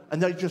climate,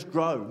 and they just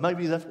grow.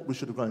 Maybe that's what we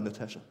should have grown,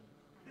 Natasha.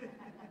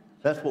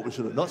 That's what we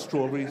should have. Not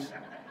strawberries.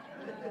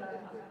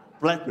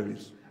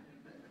 Blackberries.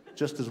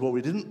 Just as well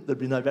we didn't, there'd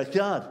be no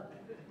backyard.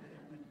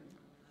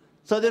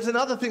 So there's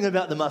another thing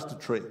about the mustard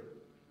tree.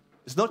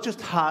 It's not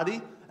just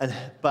hardy,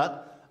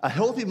 but a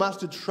healthy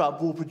mustard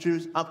shrub will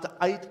produce up to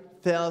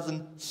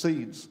 8,000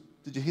 seeds.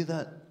 Did you hear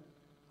that?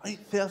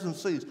 8,000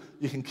 seeds.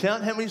 You can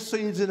count how many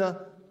seeds in an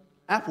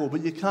apple,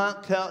 but you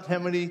can't count how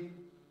many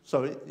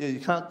So you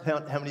can't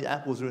count how many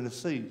apples are in a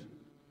seed.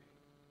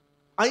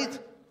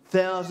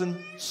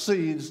 8,000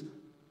 seeds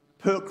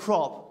per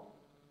crop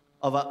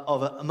of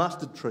a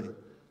mustard tree.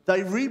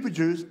 They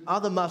reproduce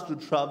other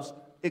mustard shrubs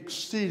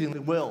exceedingly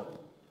well.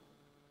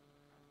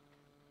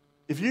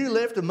 If you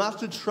left a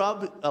mustard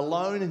shrub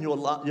alone in your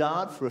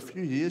yard for a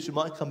few years, you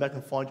might come back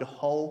and find your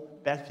whole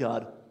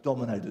backyard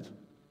dominated.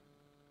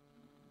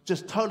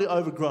 Just totally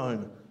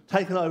overgrown,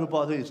 taken over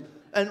by these.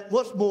 And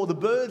what's more, the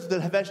birds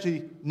that have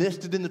actually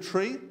nested in the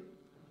tree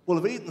will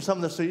have eaten some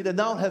of the seed, and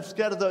they'll have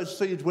scattered those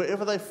seeds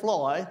wherever they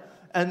fly,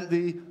 and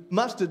the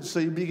mustard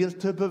seed begins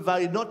to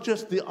pervade not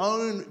just their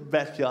own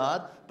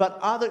backyard, but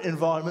other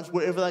environments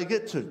wherever they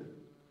get to.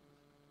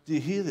 Do you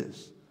hear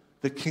this?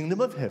 The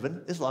kingdom of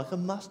heaven is like a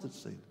mustard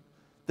seed,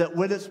 that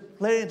when it's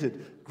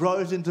planted,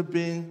 grows into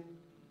being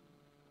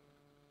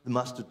the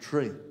mustard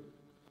tree.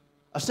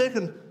 A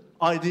second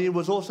idea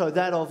was also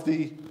that of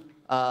the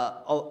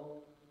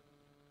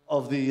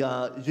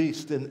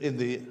yeast in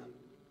the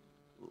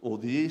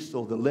yeast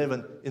or the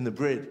leaven in the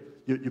bread.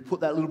 You put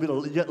that little bit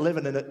of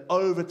leaven and it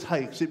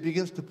overtakes. It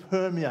begins to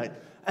permeate.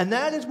 And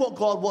that is what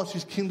God wants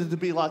his kingdom to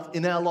be like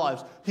in our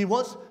lives. He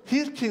wants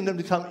his kingdom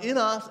to come in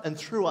us and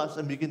through us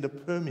and begin to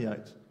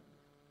permeate,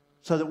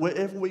 so that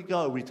wherever we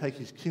go, we take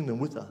his kingdom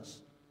with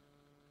us.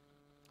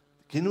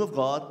 The kingdom of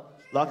God,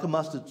 like a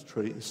mustard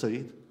tree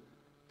seed,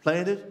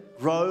 planted,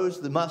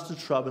 grows the mustard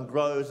shrub and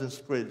grows and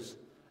spreads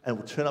and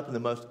will turn up in the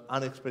most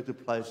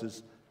unexpected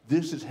places.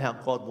 This is how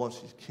God wants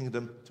his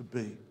kingdom to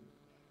be.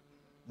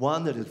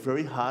 One that is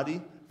very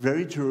hardy,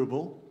 very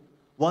durable,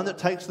 one that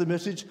takes the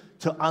message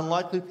to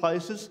unlikely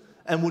places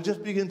and we'll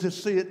just begin to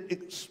see it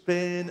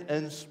expand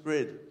and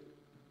spread.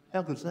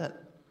 How good is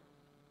that?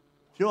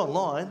 If you're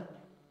online,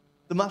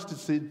 the mustard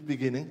seed is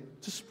beginning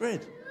to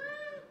spread.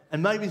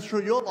 And maybe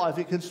through your life,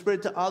 it can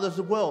spread to others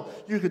as well.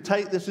 You could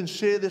take this and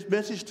share this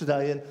message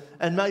today,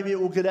 and maybe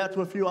it will get out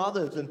to a few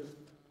others. And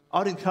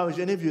I'd encourage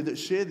any of you that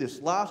share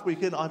this. Last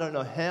weekend, I don't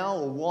know how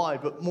or why,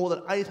 but more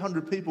than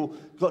 800 people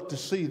got to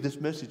see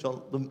this message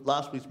on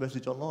last week's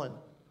message online,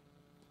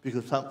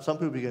 because some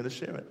people began to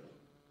share it.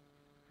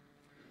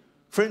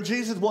 Friend,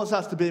 Jesus wants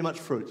us to bear much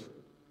fruit.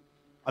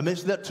 I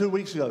mentioned that 2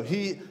 weeks ago.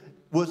 He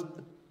was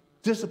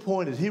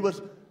disappointed. He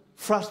was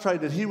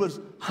frustrated. He was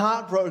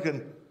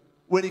heartbroken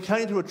when he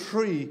came to a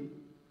tree.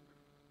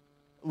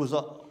 I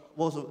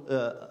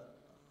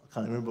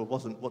can't remember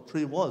what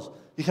tree it was.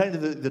 He came to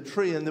the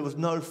tree and there was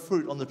no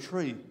fruit on the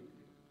tree,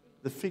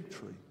 the fig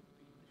tree.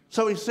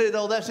 So he said,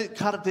 oh, that's it,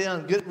 cut it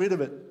down, get rid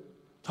of it.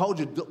 Told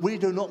you, we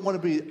do not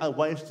want to be a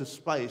waste of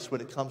space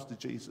when it comes to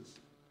Jesus.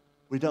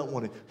 We don't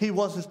want it. He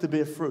wants us to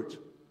bear fruit.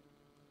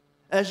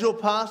 As your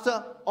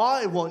pastor,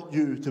 I want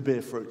you to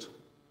bear fruit.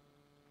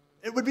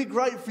 It would be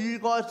great for you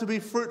guys to be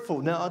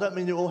fruitful. Now, I don't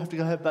mean you all have to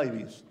go have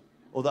babies.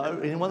 Although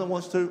anyone that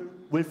wants to,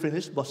 we're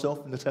finished,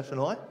 myself, Natasha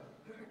and I.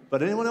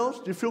 But anyone else,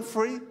 do you feel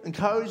free?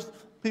 Encouraged?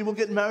 People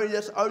getting married,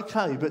 that's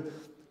okay. But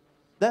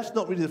that's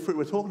not really the fruit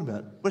we're talking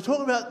about. We're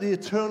talking about the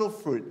eternal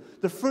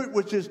fruit. The fruit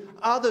which is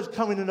others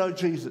coming to know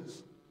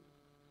Jesus.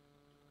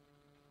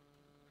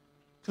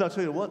 Can I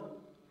tell you what?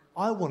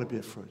 I want to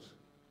bear fruit.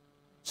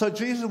 So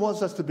Jesus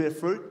wants us to bear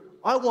fruit.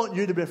 I want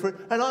you to bear fruit,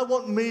 and I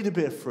want me to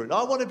bear fruit.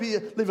 I want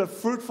to live a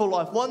fruitful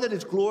life, one that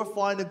is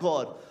glorifying to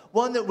God,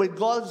 one that where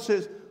God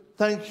says,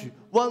 thank you,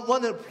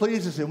 one that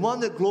pleases him,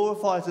 one that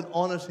glorifies and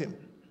honours him.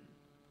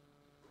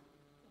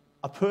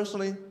 I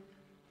personally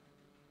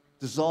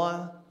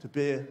desire to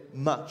bear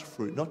much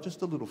fruit, not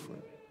just a little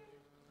fruit.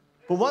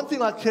 But one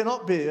thing I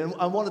cannot bear, and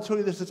I want to tell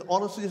you this as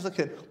honestly as I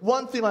can,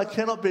 one thing I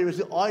cannot bear is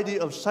the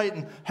idea of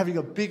Satan having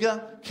a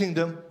bigger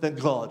kingdom than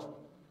God.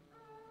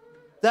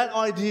 That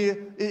idea,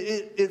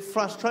 it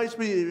frustrates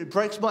me, it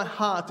breaks my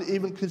heart to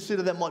even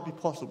consider that might be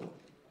possible.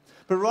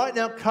 But right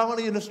now,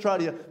 currently in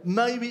Australia,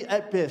 maybe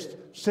at best,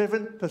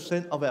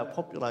 7% of our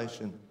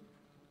population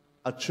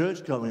are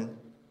church-going,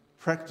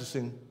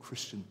 practicing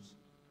Christians.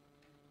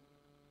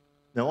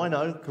 Now, I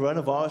know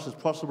coronavirus has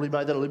possibly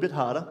made that a little bit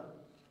harder,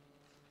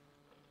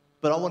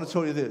 but I want to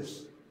tell you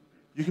this.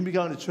 You can be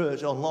going to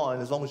church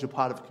online as long as you're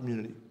part of a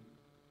community.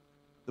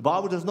 The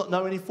Bible does not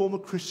know any form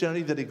of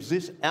Christianity that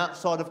exists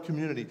outside of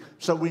community.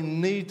 So we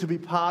need to be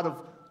part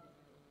of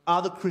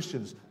other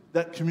Christians,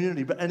 that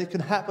community. And it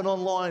can happen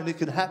online, it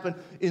can happen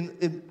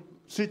in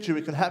situ,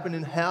 it can happen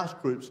in house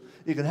groups,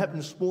 it can happen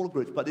in smaller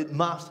groups, but it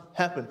must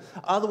happen.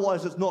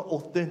 Otherwise, it's not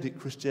authentic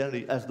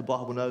Christianity as the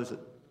Bible knows it.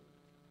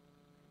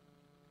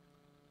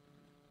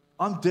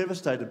 I'm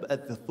devastated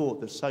at the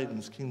thought that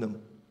Satan's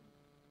kingdom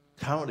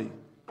currently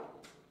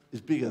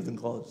is bigger than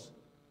God's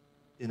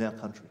in our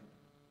country.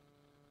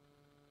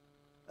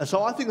 And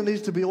so I think it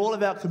needs to be all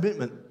of our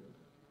commitment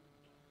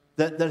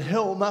that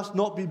hell must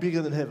not be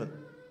bigger than heaven.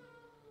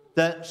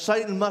 That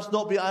Satan must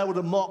not be able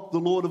to mock the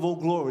Lord of all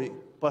glory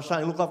by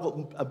saying, look, I've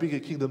got a bigger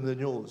kingdom than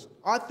yours.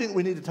 I think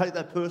we need to take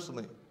that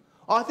personally.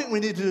 I think we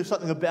need to do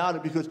something about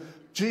it because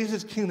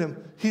Jesus'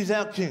 kingdom, he's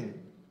our king.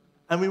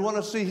 And we want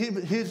to see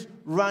his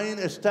reign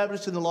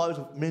established in the lives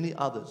of many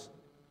others.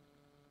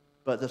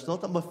 But that's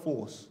not done by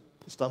force.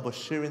 It's done by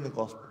sharing the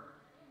gospel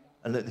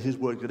and letting his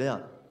word get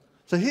out.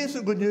 So here's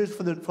some good news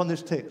from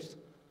this text.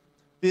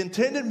 The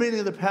intended meaning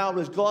of the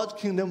parable is God's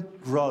kingdom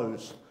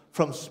grows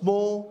from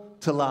small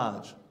to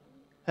large.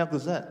 How good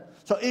is that?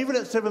 So even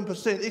at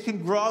 7%, it can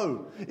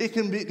grow. It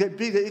can get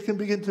bigger. It can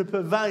begin to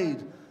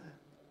pervade.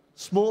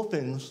 Small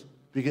things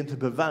begin to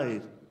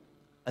pervade,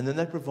 and then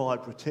they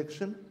provide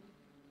protection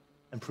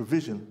and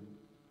provision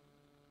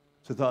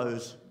to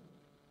those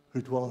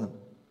who dwell in them.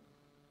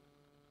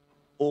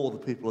 All the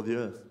people of the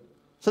earth.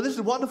 So this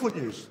is wonderful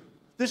news.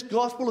 This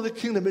gospel of the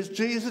kingdom is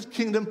Jesus'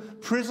 kingdom.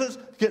 Prisoners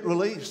get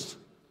released.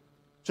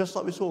 Just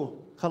like we saw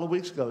a couple of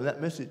weeks ago in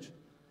that message.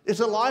 It's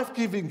a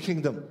life-giving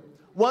kingdom.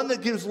 One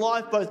that gives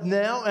life both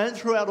now and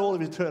throughout all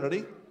of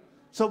eternity.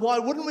 So why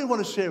wouldn't we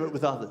want to share it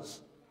with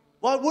others?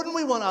 Why wouldn't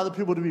we want other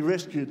people to be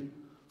rescued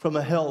from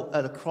a hell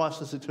and a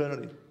Christless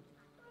eternity?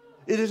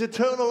 It is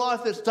eternal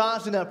life that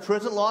starts in our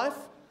present life,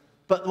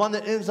 but one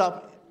that ends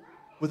up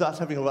with us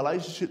having a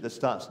relationship that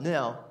starts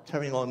now,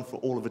 carrying on for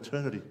all of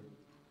eternity.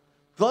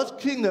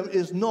 God's kingdom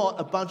is not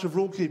a bunch of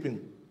rule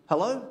keeping.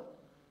 Hello?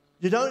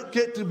 You don't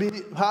get to be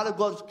part of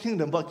God's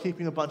kingdom by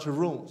keeping a bunch of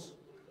rules.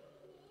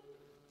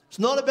 It's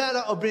not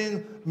about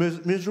being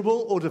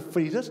miserable or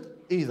defeatist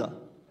either.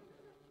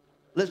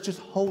 Let's just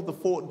hold the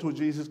fort until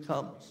Jesus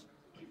comes.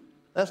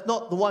 That's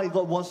not the way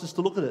God wants us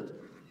to look at it.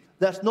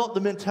 That's not the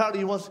mentality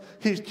he wants.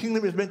 His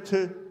kingdom is meant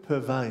to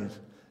pervade.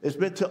 It's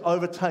meant to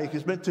overtake.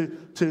 It's meant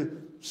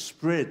to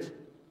spread.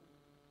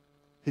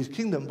 His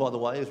kingdom, by the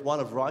way, is one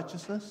of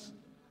righteousness.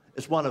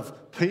 It's one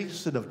of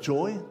peace and of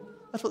joy.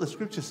 That's what the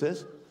scripture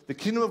says. The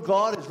kingdom of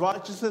God is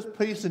righteousness,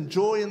 peace, and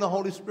joy in the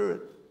Holy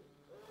Spirit.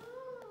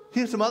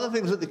 Here's some other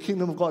things that the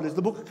kingdom of God is.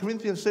 The book of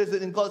Corinthians says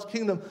that in God's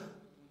kingdom,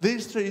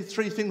 these three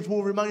things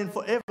will remain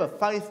forever: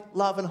 faith,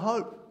 love, and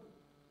hope.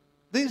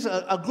 These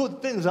are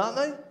good things, aren't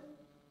they?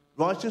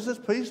 Righteousness,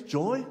 peace,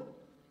 joy,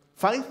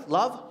 faith,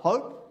 love,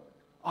 hope.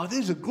 Oh,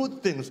 these are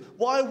good things.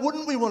 Why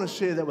wouldn't we want to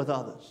share that with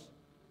others?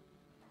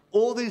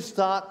 All these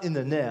start in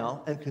the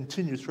now and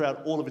continue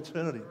throughout all of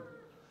eternity.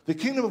 The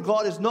kingdom of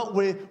God is not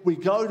where we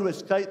go to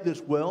escape this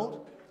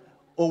world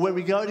or where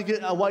we go to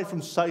get away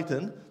from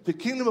Satan. The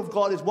kingdom of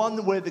God is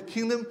one where the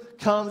kingdom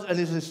comes and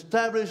is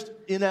established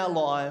in our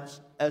lives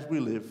as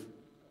we live,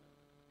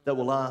 that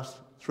will last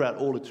throughout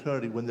all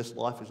eternity when this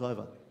life is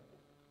over.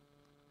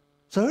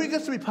 So who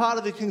gets to be part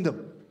of the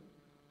kingdom?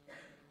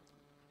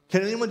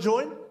 Can anyone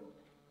join?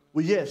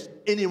 Well, yes,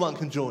 anyone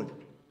can join.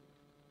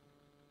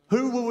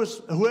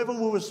 Whoever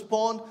will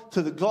respond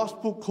to the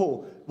gospel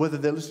call, whether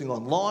they're listening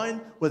online,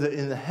 whether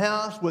in the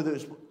house, whether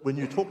it's when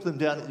you talk to them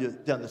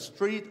down the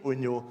street or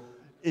in your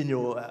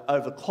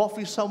over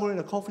coffee somewhere in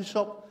a coffee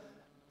shop,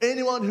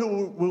 anyone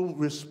who will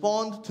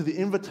respond to the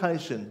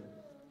invitation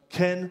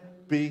can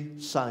be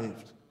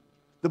saved.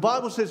 The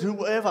Bible says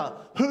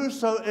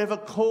whosoever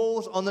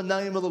calls on the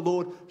name of the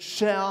Lord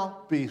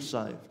shall be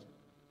saved.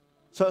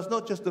 So it's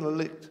not just an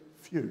elect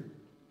few.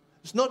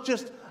 It's not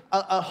just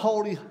a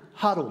holy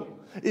huddle.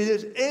 It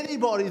is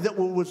anybody that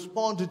will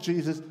respond to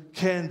Jesus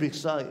can be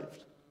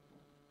saved.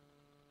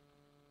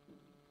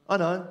 I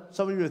know,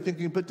 some of you are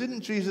thinking, but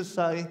didn't Jesus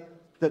say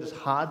that it's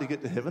hard to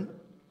get to heaven?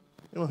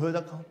 Anyone heard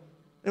that?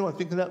 Anyone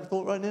thinking that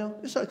thought right now?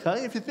 It's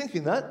okay if you're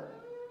thinking that,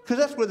 because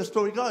that's where the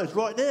story goes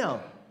right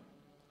now.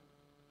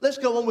 Let's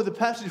go on with the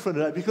passage for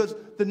today, because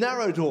the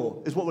narrow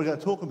door is what we're going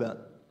to talk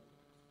about.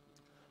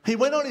 He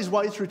went on his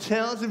way through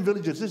towns and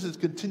villages. This is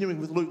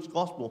continuing with Luke's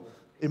gospel,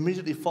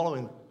 immediately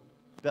following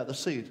about the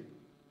seed.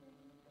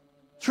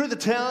 Through the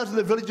towns and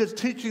the villages,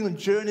 teaching and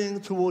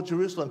journeying toward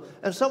Jerusalem.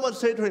 And someone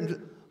said to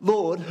him,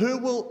 Lord,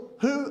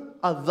 who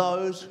are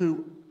those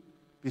who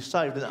be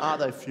saved, and are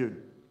they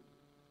few?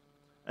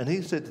 And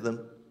he said to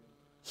them,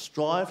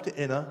 strive to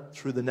enter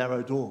through the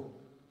narrow door.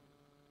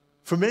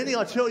 For many,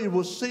 I tell you,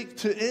 will seek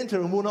to enter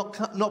and will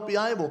not be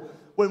able.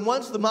 When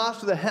once the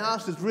master of the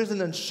house has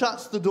risen and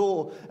shuts the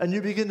door, and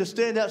you begin to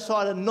stand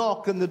outside and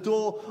knock at the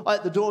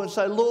door and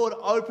say, Lord,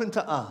 open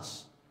to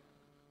us.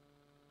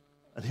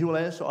 And he will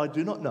answer, I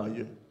do not know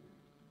you,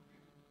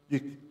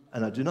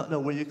 and I do not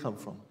know where you come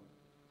from.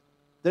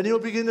 Then he'll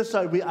begin to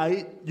say,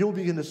 you'll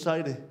begin to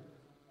say to him,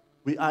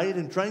 we ate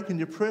and drank in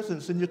your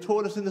presence, and you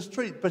taught us in the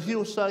street. But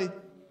he'll say,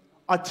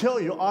 I tell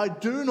you, I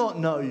do not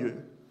know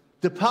you.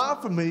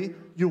 Depart from me,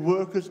 you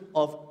workers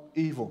of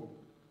evil,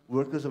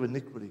 workers of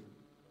iniquity.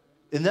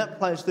 In that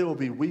place there will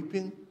be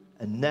weeping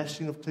and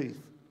gnashing of teeth,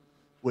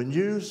 when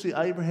you see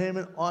Abraham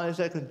and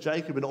Isaac and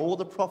Jacob and all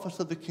the prophets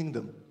of the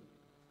kingdom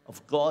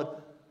of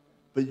God,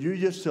 but you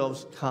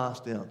yourselves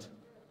cast out.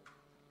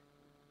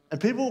 And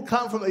people will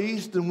come from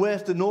east and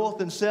west and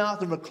north and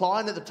south and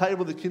recline at the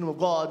table of the kingdom of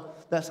God.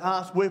 That's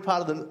us. We're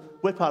part of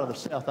the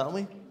south, aren't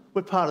we?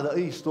 We're part of the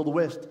east or the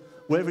west.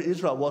 Wherever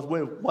Israel was,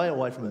 we're way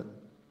away from it.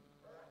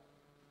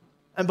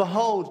 And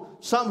behold,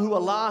 some who are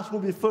last will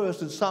be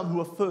first, and some who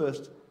are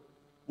first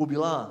will be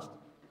last.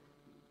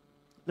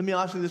 Let me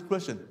ask you this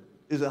question.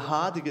 Is it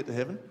hard to get to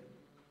heaven?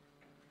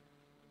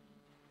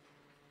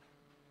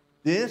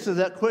 The answer to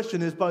that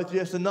question is both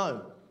yes and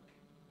no.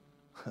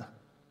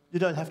 You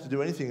don't have to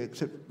do anything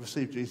except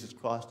receive Jesus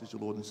Christ as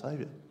your Lord and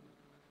Saviour.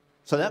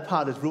 So that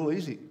part is real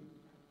easy.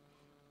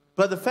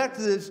 But the fact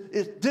is,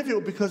 it's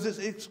difficult because it's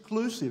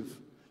exclusive.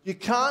 You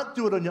can't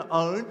do it on your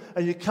own,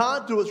 and you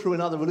can't do it through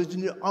another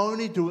religion. You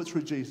only do it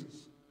through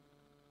Jesus.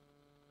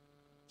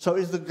 So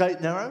is the gate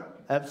narrow?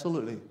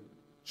 Absolutely.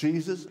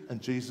 Jesus and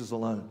Jesus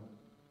alone.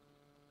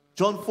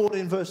 John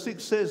 14 verse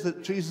 6 says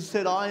that Jesus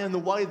said, I am the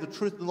way, the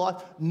truth, and the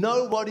life.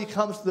 Nobody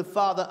comes to the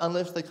Father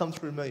unless they come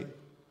through me.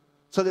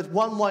 So there's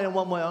one way and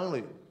one way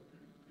only.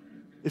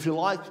 If you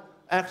like,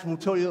 Acts will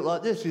tell you it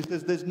like this. He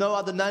says, there's no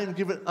other name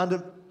given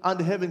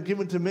under heaven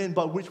given to men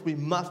by which we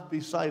must be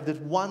saved. There's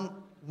one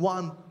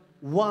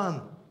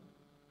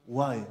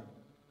way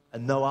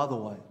and no other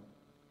way.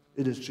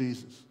 It is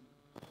Jesus.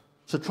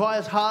 So try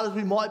as hard as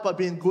we might by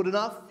being good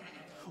enough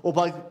or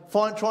by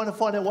trying to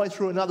find our way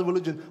through another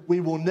religion, we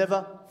will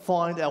never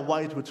find our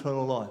way to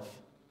eternal life.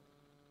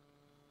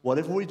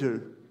 Whatever we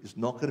do is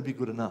not going to be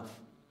good enough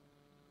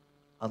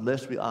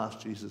unless we ask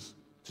Jesus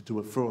to do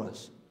it for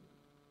us.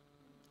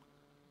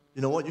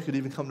 You know what? You could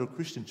even come to a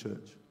Christian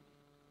church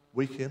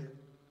week in,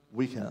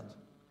 week out,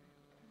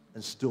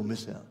 and still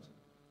miss out.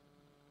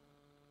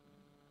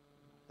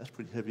 That's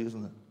pretty heavy,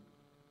 isn't it?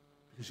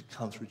 Because you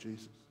come through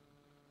Jesus.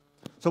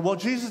 So while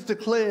Jesus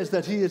declares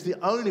that he is the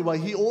only way,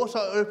 he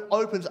also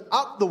opens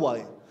up the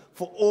way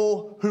for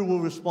all who will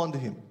respond to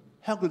him.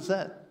 How good is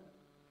that?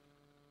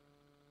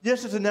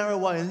 Yes, it's a narrow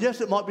way, and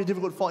yes, it might be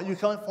difficult to find. You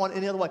can't find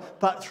any other way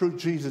but through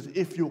Jesus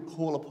if you'll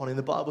call upon him.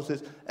 The Bible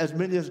says, as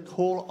many as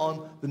call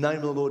on the name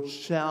of the Lord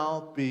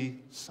shall be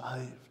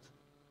saved.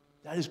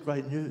 That is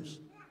great news.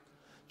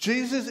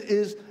 Jesus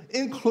is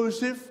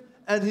inclusive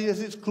and he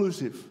is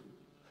exclusive.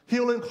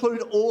 He'll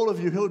include all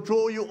of you. He'll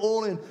draw you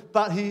all in,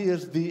 but he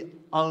is the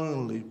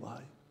only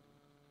way.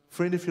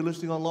 Friend, if you're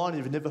listening online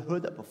and you've never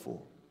heard that before,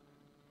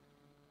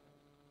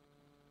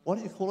 why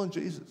don't you call on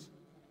Jesus?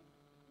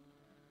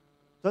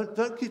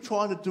 Don't keep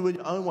trying to do it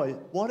your own way.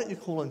 Why don't you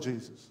call on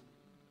Jesus?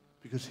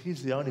 Because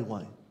he's the only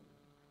way.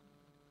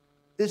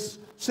 It's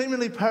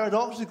seemingly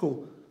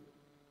paradoxical.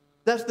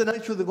 That's the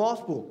nature of the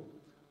gospel.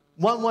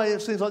 One way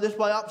it seems like this,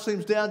 way up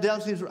seems down, down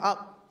seems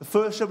up. The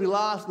first shall be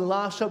last, and the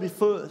last shall be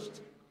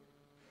first.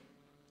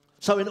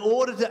 So in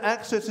order to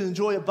access and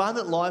enjoy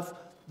abundant life,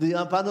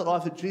 the abundant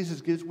life that Jesus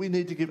gives, we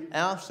need to give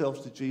ourselves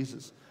to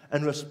Jesus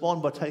and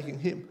respond by taking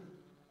him.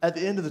 At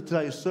the end of the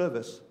today's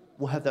service,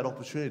 we'll have that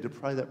opportunity to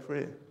pray that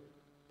prayer,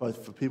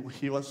 both for people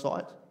here on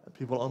site and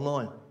people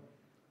online.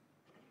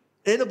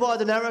 Enter by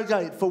the narrow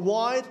gate, for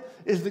wide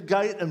is the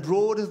gate and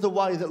broad is the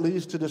way that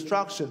leads to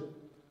destruction.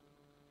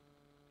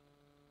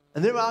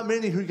 And there are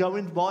many who go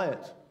in by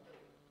it,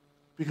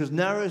 because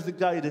narrow is the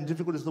gate and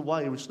difficult is the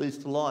way which leads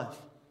to life.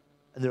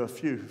 And there are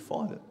few who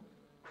find it.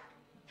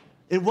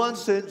 In one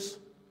sense,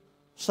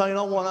 saying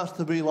I want us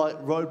to be like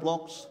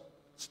roadblocks,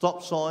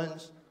 stop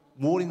signs,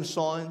 warning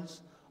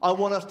signs. I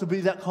want us to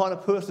be that kind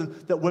of person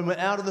that when we're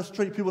out on the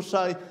street, people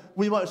say,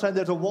 we might say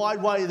there's a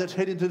wide way that's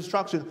heading to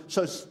destruction,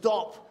 so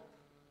stop.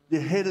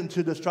 You're heading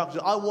to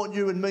destruction. I want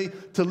you and me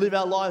to live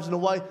our lives in a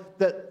way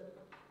that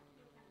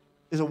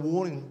is a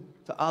warning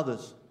to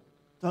others.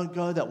 Don't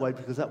go that way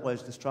because that way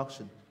is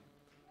destruction.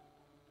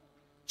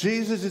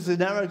 Jesus is the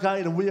narrow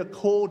gate and we are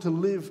called to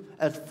live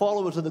as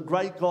followers of the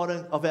great God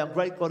of our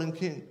great God and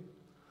King.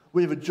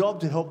 We have a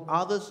job to help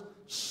others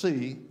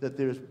see that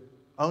there is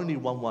only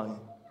one way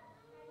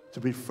to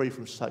be free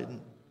from Satan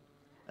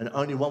and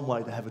only one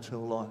way to have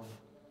eternal life.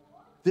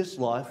 This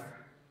life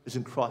is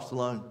in Christ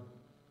alone.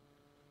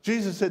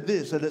 Jesus said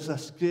this, and it's a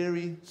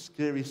scary,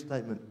 scary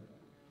statement.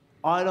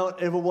 I don't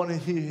ever want to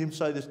hear him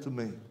say this to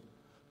me.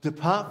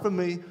 Depart from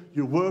me,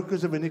 you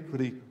workers of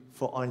iniquity,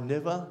 for I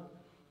never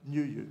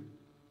knew you.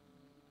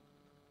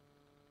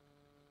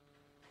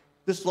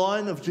 This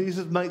line of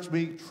Jesus makes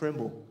me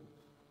tremble.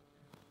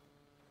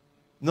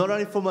 Not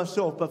only for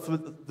myself, but for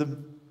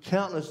the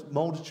countless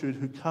multitude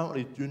who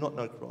currently do not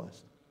know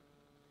Christ.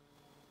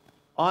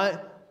 I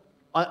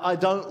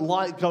don't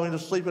like going to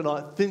sleep at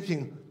night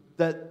thinking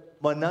that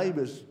my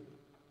neighbours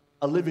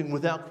are living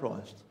without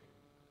Christ.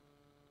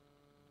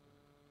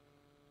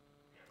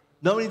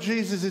 Knowing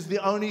Jesus is the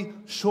only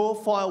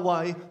surefire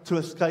way to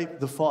escape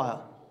the fire.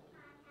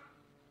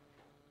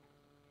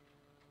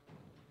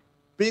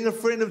 Being a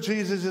friend of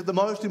Jesus is the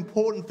most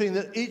important thing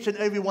that each and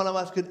every one of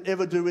us could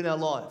ever do in our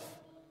life.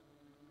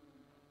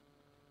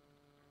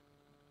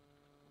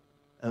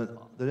 And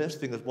the next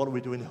thing is, what are we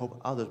doing to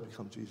help others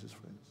become Jesus'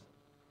 friends?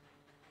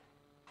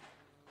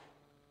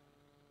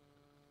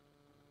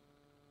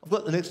 I've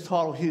got the next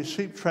title here,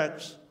 Sheep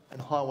Tracks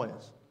and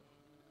Highways.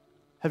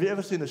 Have you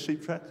ever seen a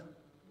sheep track?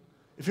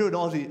 If you're an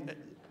Aussie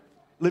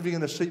living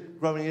in a sheep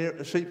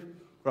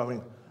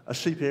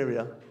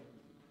area,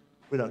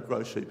 we don't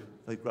grow sheep.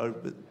 They grow,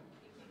 but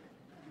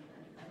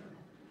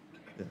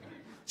yeah.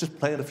 Just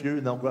plant a few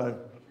and they'll grow.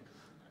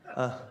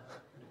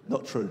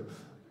 Not true.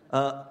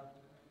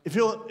 If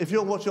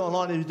you're watching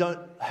online and you don't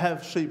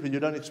have sheep and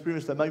you don't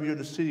experience that, maybe you're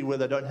in a city where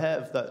they don't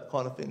have that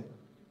kind of thing.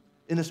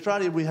 In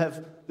Australia, we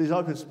have these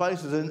open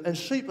spaces, and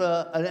sheep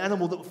are an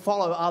animal that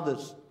follow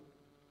others.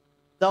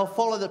 They'll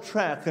follow the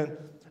track,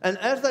 and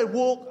as they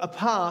walk a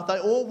path, they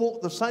all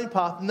walk the same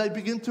path, and they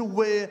begin to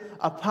wear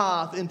a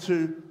path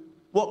into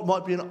what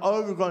might be an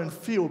overgrown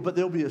field, but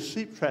there'll be a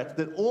sheep track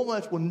that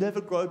almost will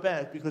never grow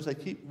back because they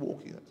keep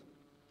walking it.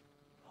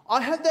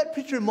 I had that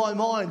picture in my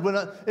mind when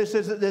it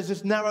says that there's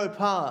this narrow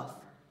path.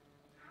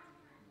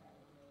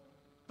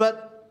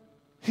 But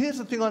here's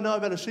the thing I know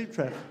about a sheep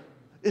track,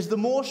 is the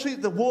more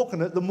sheep that walk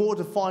on it, the more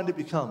defined it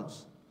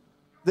becomes.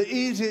 The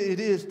easier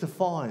it is to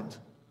find.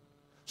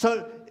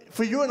 So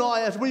for you and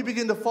I, as we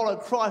begin to follow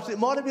Christ, it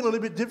might have been a little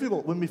bit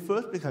difficult when we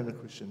first became a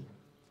Christian.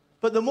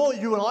 But the more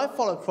you and I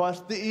follow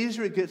Christ, the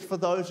easier it gets for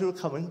those who are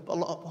coming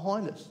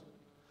behind us.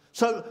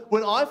 So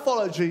when I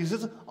follow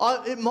Jesus,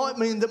 it might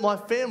mean that my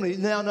family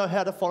now know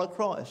how to follow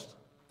Christ.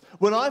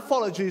 When I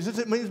follow Jesus,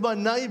 it means my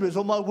neighbours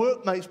or my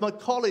workmates, my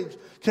colleagues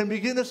can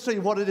begin to see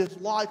what it is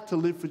like to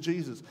live for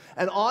Jesus.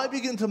 And I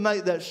begin to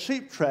make that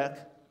sheep track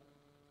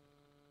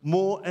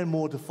more and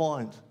more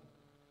defined.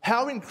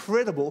 How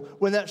incredible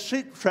when that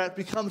sheep track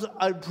becomes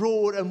a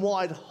broad and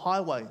wide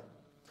highway.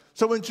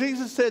 So when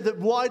Jesus said that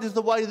wide is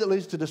the way that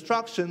leads to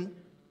destruction,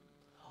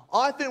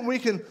 I think we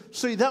can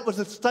see that was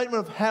a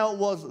statement of how it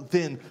was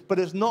then, but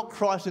it's not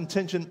Christ's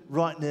intention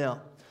right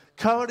now.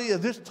 Currently,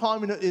 at this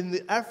time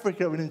in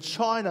Africa and in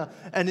China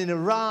and in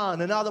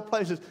Iran and other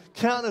places,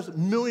 countless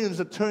millions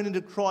are turning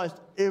to Christ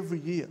every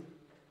year.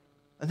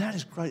 And that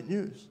is great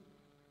news.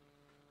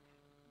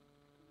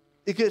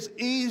 It gets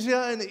easier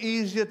and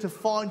easier to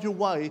find your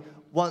way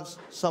once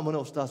someone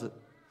else does it.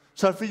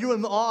 So for you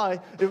and I,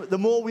 the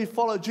more we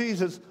follow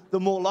Jesus, the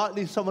more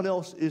likely someone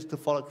else is to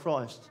follow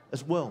Christ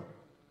as well.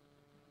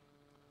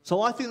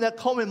 So I think that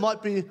comment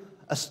might be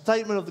a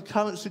statement of the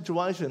current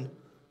situation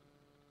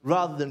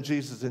rather than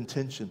Jesus'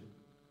 intention.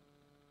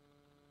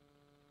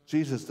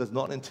 Jesus does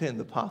not intend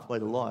the pathway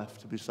to life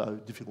to be so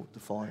difficult to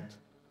find.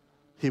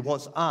 He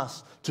wants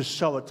us to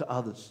show it to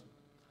others.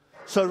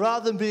 So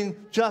rather than being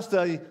just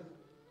a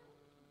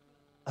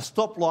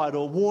stoplight or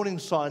a warning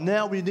sign,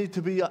 now we need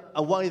to be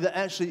a way that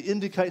actually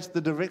indicates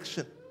the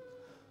direction.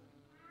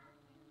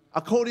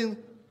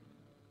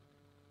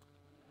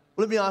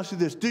 Let me ask you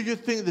this. Do you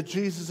think that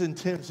Jesus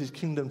intends his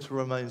kingdom to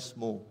remain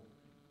small?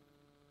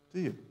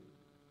 Do you?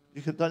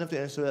 You don't have to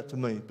answer that to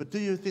me, but do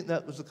you think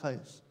that was the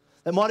case?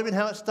 That might have been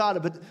how it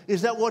started, but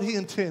is that what he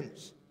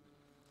intends?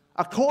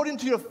 According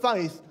to your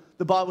faith,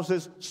 the Bible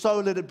says,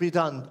 so let it be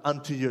done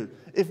unto you.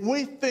 If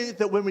we think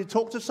that when we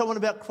talk to someone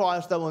about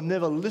Christ, they will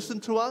never listen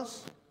to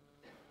us,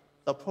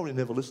 they'll probably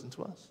never listen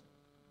to us.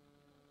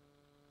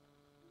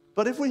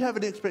 But if we have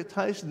an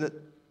expectation that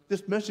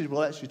this message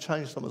will actually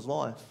change someone's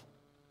life,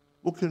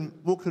 we'll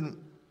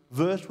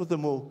converse with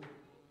them,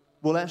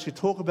 we'll actually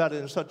talk about it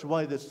in such a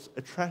way that's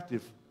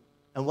attractive,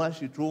 and we'll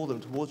actually draw them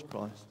towards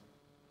Christ.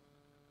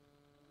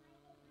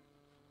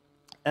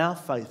 Our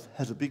faith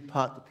has a big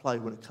part to play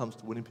when it comes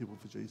to winning people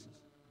for Jesus.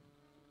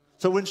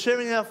 So when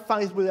sharing our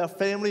faith with our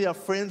family, our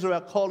friends, or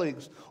our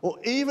colleagues, or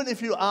even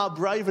if you are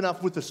brave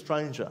enough with a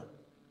stranger,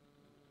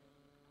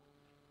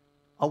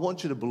 I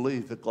want you to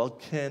believe that God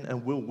can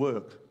and will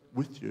work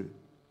with you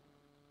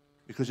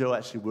because you're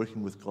actually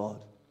working with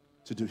God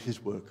to do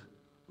his work,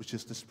 which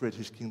is to spread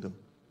his kingdom.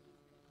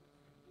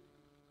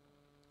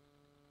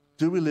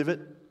 Do we live it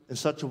in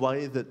such a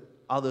way that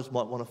others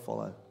might want to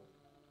follow?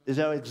 Is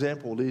our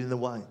example leading the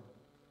way?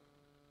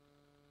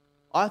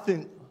 I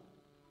think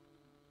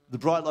the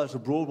bright lights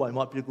of Broadway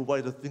might be a good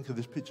way to think of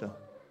this picture.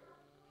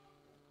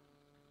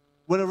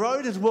 When a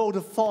road is well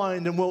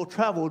defined and well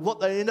travelled, what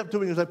they end up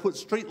doing is they put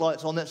street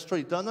lights on that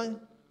street, don't they?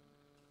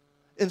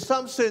 In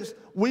some sense,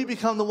 we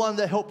become the one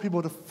that help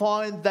people to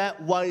find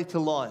that way to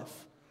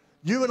life.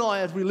 You and I,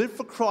 as we live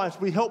for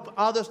Christ, we help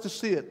others to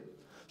see it.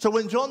 So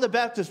when John the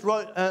Baptist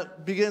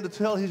began to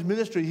tell his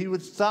ministry, he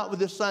would start with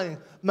this saying,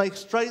 make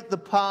straight the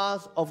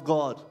paths of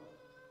God.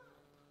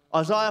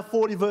 Isaiah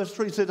 40 verse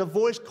 3 says, a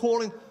voice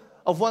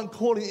of one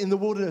calling in the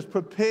wilderness,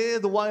 prepare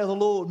the way of the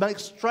Lord, make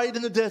straight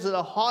in the desert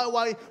a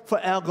highway for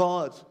our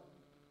God.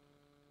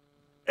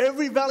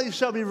 Every valley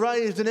shall be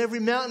raised, and every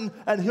mountain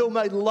and hill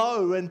made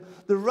low, and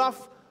the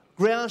rough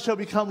ground shall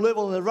become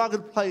level, and the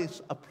rugged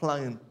place a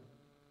plain.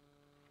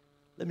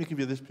 Let me give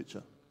you this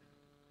picture.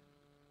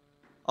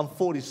 I'm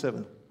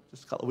 47,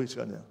 just a couple of weeks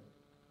ago now.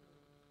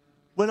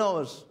 When I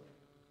was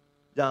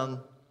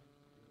young,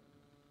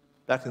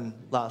 back in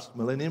last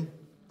millennium,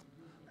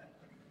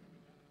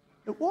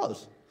 it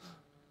was.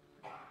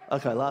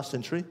 Okay, last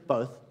century,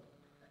 both.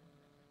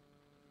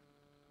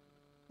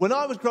 When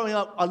I was growing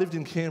up, I lived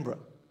in Canberra.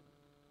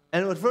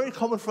 And it was very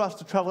common for us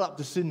to travel up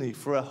to Sydney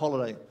for our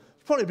holiday.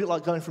 It's probably a bit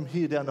like going from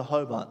here down to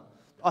Hobart.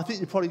 I think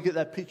you probably get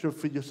that picture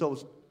for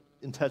yourselves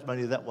in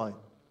Tasmania that way.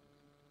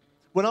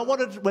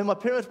 When my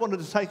parents wanted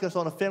to take us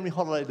on a family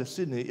holiday to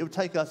Sydney, it would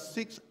take us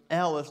 6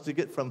 hours to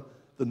get from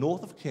the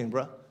north of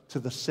Canberra to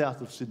the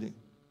south of Sydney.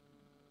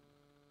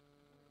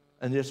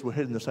 And yes, we're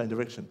heading the same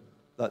direction.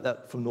 Like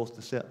that, from north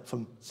to south,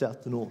 from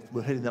south to north.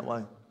 We're heading that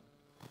way.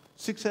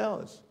 6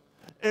 hours.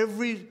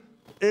 Every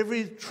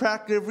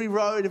track, every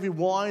road, every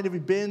wind, every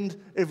bend,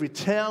 every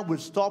town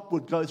would stop,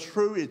 would go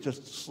through. It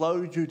just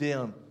slowed you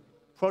down.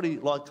 Probably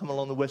like coming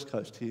along the west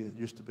coast here. It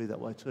used to be that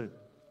way too.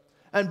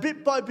 And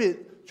bit by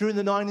bit, during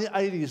the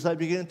 1980s, they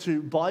began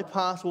to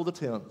bypass all the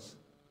towns.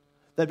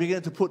 They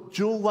began to put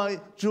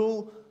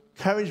dual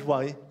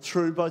carriageway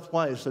through both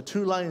ways, so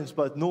 2 lanes,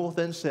 both north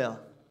and south.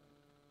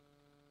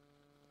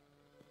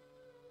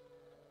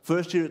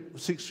 First year,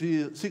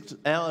 6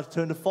 hours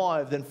turned to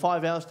 5, then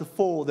 5 hours to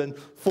 4, then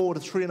 4 to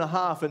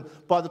 3.5. And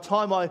by the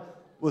time I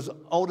was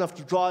old enough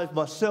to drive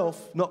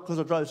myself, not because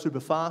I drove super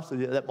fast,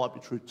 yeah, that might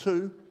be true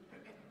too,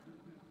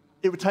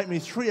 it would take me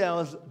 3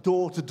 hours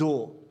door to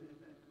door.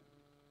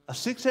 A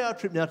 6-hour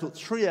trip now took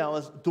 3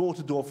 hours door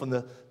to door from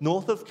the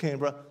north of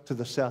Canberra to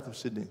the south of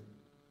Sydney.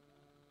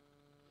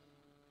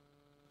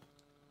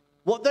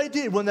 What they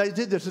did when they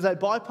did this is they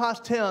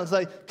bypassed towns,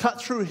 they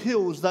cut through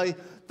hills, they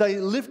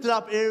lifted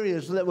up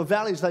areas that were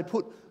valleys, they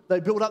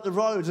built up the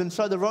roads, and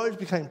so the roads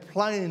became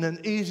plain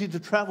and easy to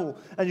travel,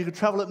 and you could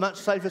travel at much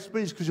safer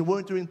speeds because you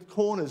weren't doing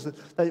corners.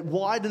 They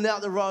widened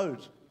out the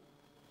roads.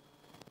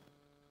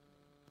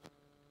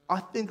 I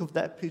think of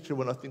that picture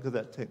when I think of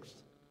that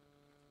text,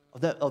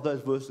 of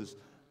those verses.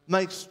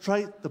 Make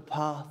straight the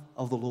path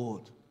of the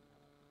Lord.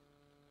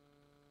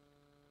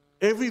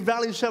 Every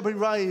valley shall be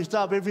raised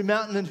up, every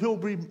mountain and hill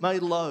be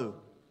made low.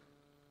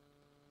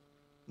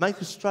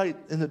 Make a straight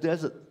in the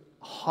desert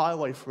a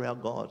highway for our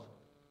God.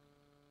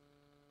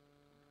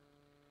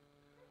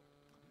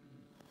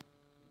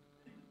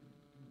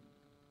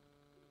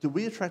 Do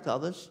we attract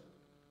others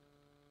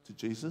to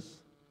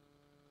Jesus?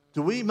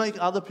 Do we make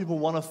other people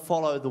want to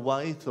follow the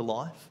way to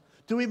life?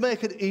 Do we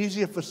make it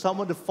easier for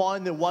someone to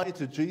find their way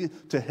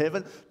to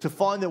heaven, to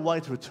find their way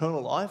to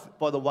eternal life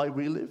by the way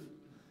we live?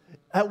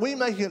 Are we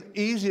making it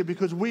easier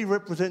because we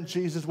represent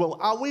Jesus well?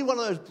 Are we one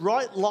of those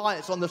bright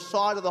lights on the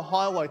side of the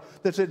highway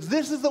that says,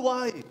 this is the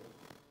way?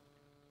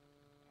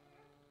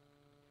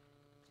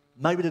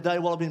 Maybe today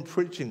while I've been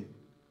preaching,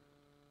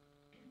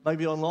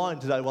 maybe online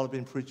today while I've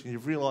been preaching,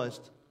 you've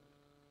realised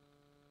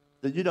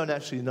that you don't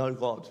actually know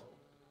God.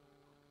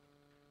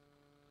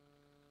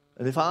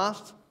 And if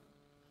asked,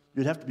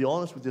 you'd have to be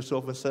honest with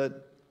yourself and say,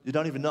 you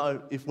don't even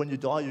know if when you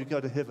die you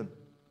go to heaven.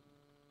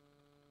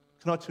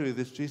 Can I tell you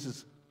this?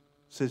 Jesus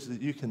says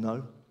that you can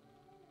know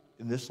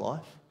in this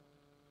life,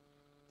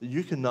 that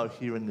you can know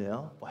here and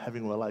now by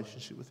having a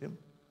relationship with him.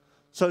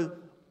 So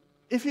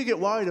if you get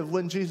worried of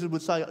when Jesus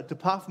would say,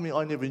 depart from me,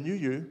 I never knew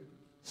you,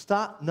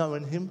 start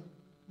knowing him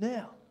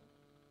now.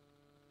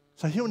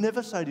 So he'll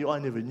never say to you, I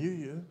never knew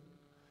you.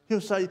 He'll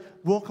say,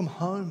 welcome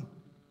home.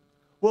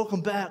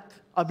 Welcome back.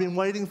 I've been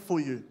waiting for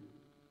you.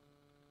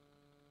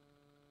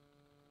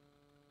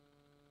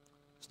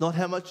 It's not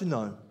how much you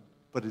know,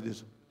 but it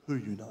is who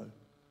you know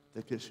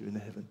that gets you into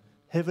heaven.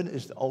 Heaven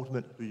is the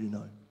ultimate who you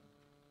know.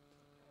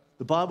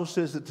 The Bible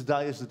says that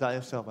today is the day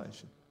of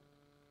salvation.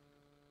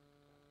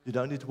 You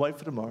don't need to wait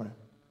for tomorrow.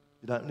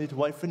 You don't need to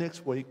wait for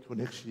next week or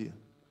next year.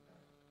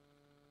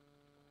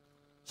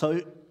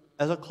 So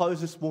as I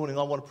close this morning,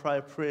 I want to pray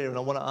a prayer and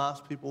I want to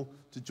ask people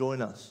to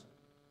join us.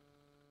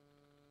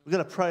 We're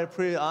going to pray a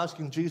prayer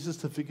asking Jesus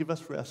to forgive us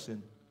for our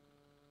sin.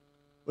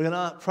 We're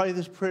going to pray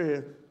this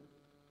prayer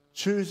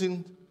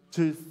choosing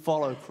to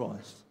follow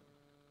Christ.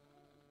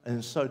 And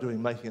in so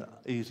doing, making it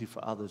easy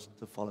for others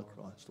to follow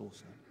Christ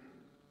also.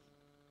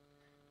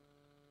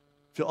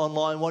 If you're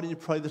online, why don't you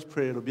pray this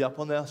prayer? It'll be up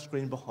on our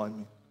screen behind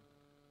me.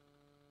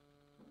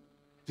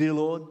 Dear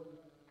Lord,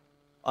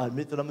 I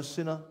admit that I'm a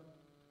sinner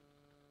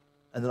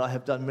and that I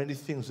have done many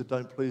things that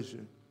don't please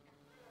you.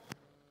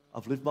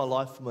 I've lived my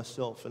life for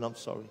myself and I'm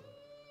sorry.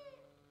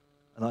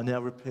 And I now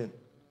repent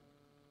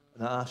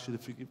and I ask you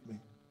to forgive me.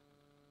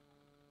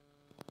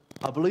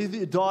 I believe that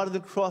you died on the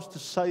cross to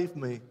save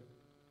me.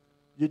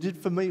 You did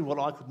for me what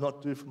I could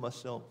not do for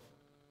myself.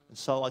 And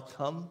so I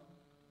come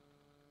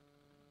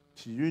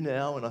to you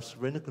now and I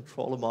surrender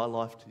control of my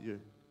life to you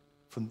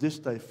from this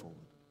day forward.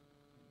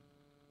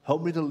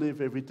 Help me to live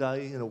every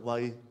day in a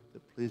way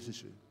that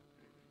pleases you.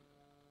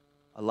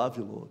 I love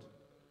you, Lord,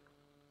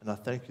 and I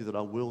thank you that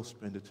I will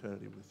spend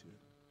eternity with you.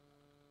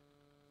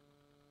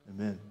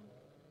 Amen.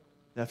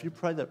 Now, if you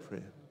pray that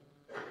prayer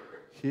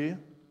here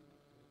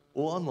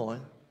or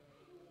online,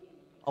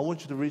 I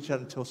want you to reach out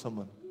and tell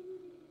someone.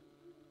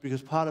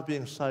 Because part of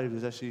being saved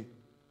is actually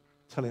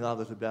telling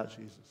others about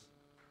Jesus.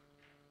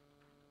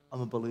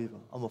 I'm a believer.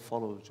 I'm a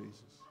follower of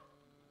Jesus.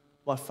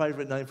 My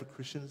favourite name for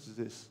Christians is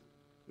this.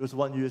 It was the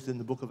one used in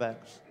the book of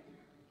Acts.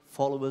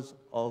 Followers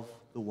of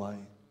the way.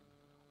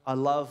 I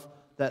love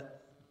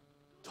that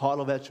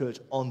title of our church,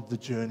 On the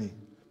Journey,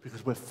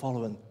 because we're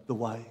following the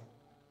way.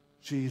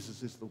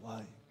 Jesus is the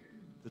way,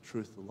 the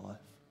truth, the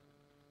life.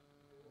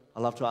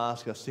 I love to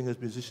ask our singers,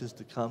 musicians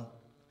to come.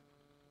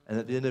 And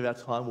at the end of our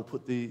time, we'll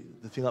put the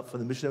thing up for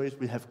the missionaries.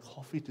 We have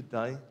coffee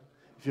today.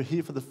 If you're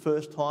here for the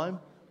first time,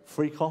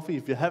 free coffee.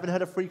 If you haven't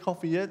had a free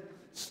coffee yet,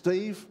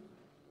 Steve,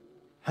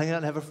 hang out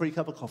and have a free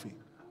cup of coffee.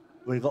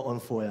 We've got one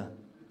for you.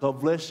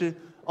 God bless you.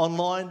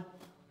 Online,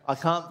 I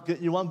can't get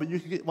you one, but you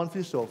can get one for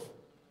yourself.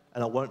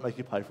 And I won't make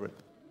you pay for it.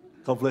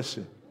 God bless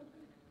you.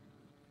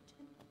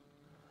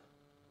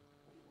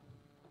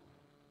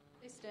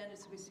 Please stand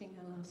as we sing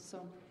our last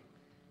song.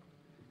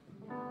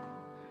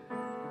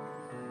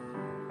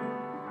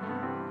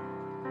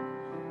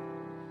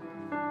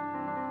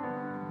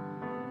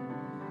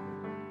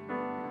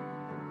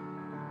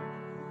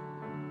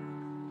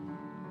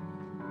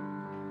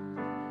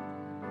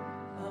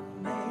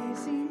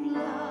 amazing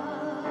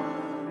love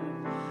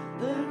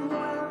that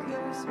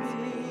welcomes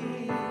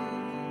me,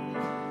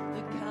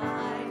 the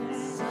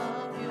kindness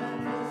of your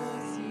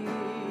mercy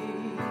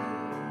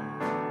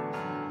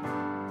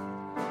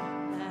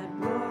that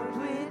worked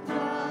with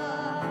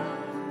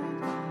love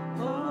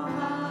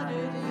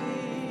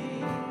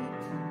wholeheartedly,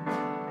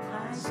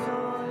 my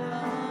soul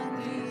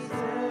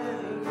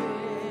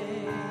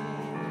undeserving.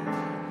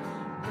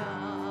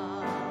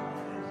 God,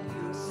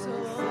 you're so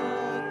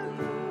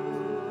good.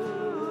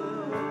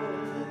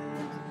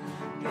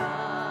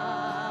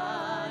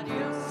 God,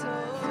 you're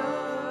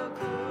so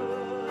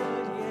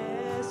good.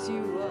 Yes,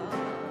 you are.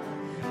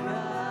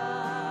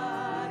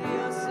 God,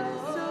 you're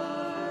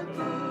so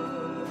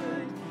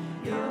good.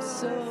 You're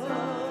so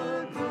good.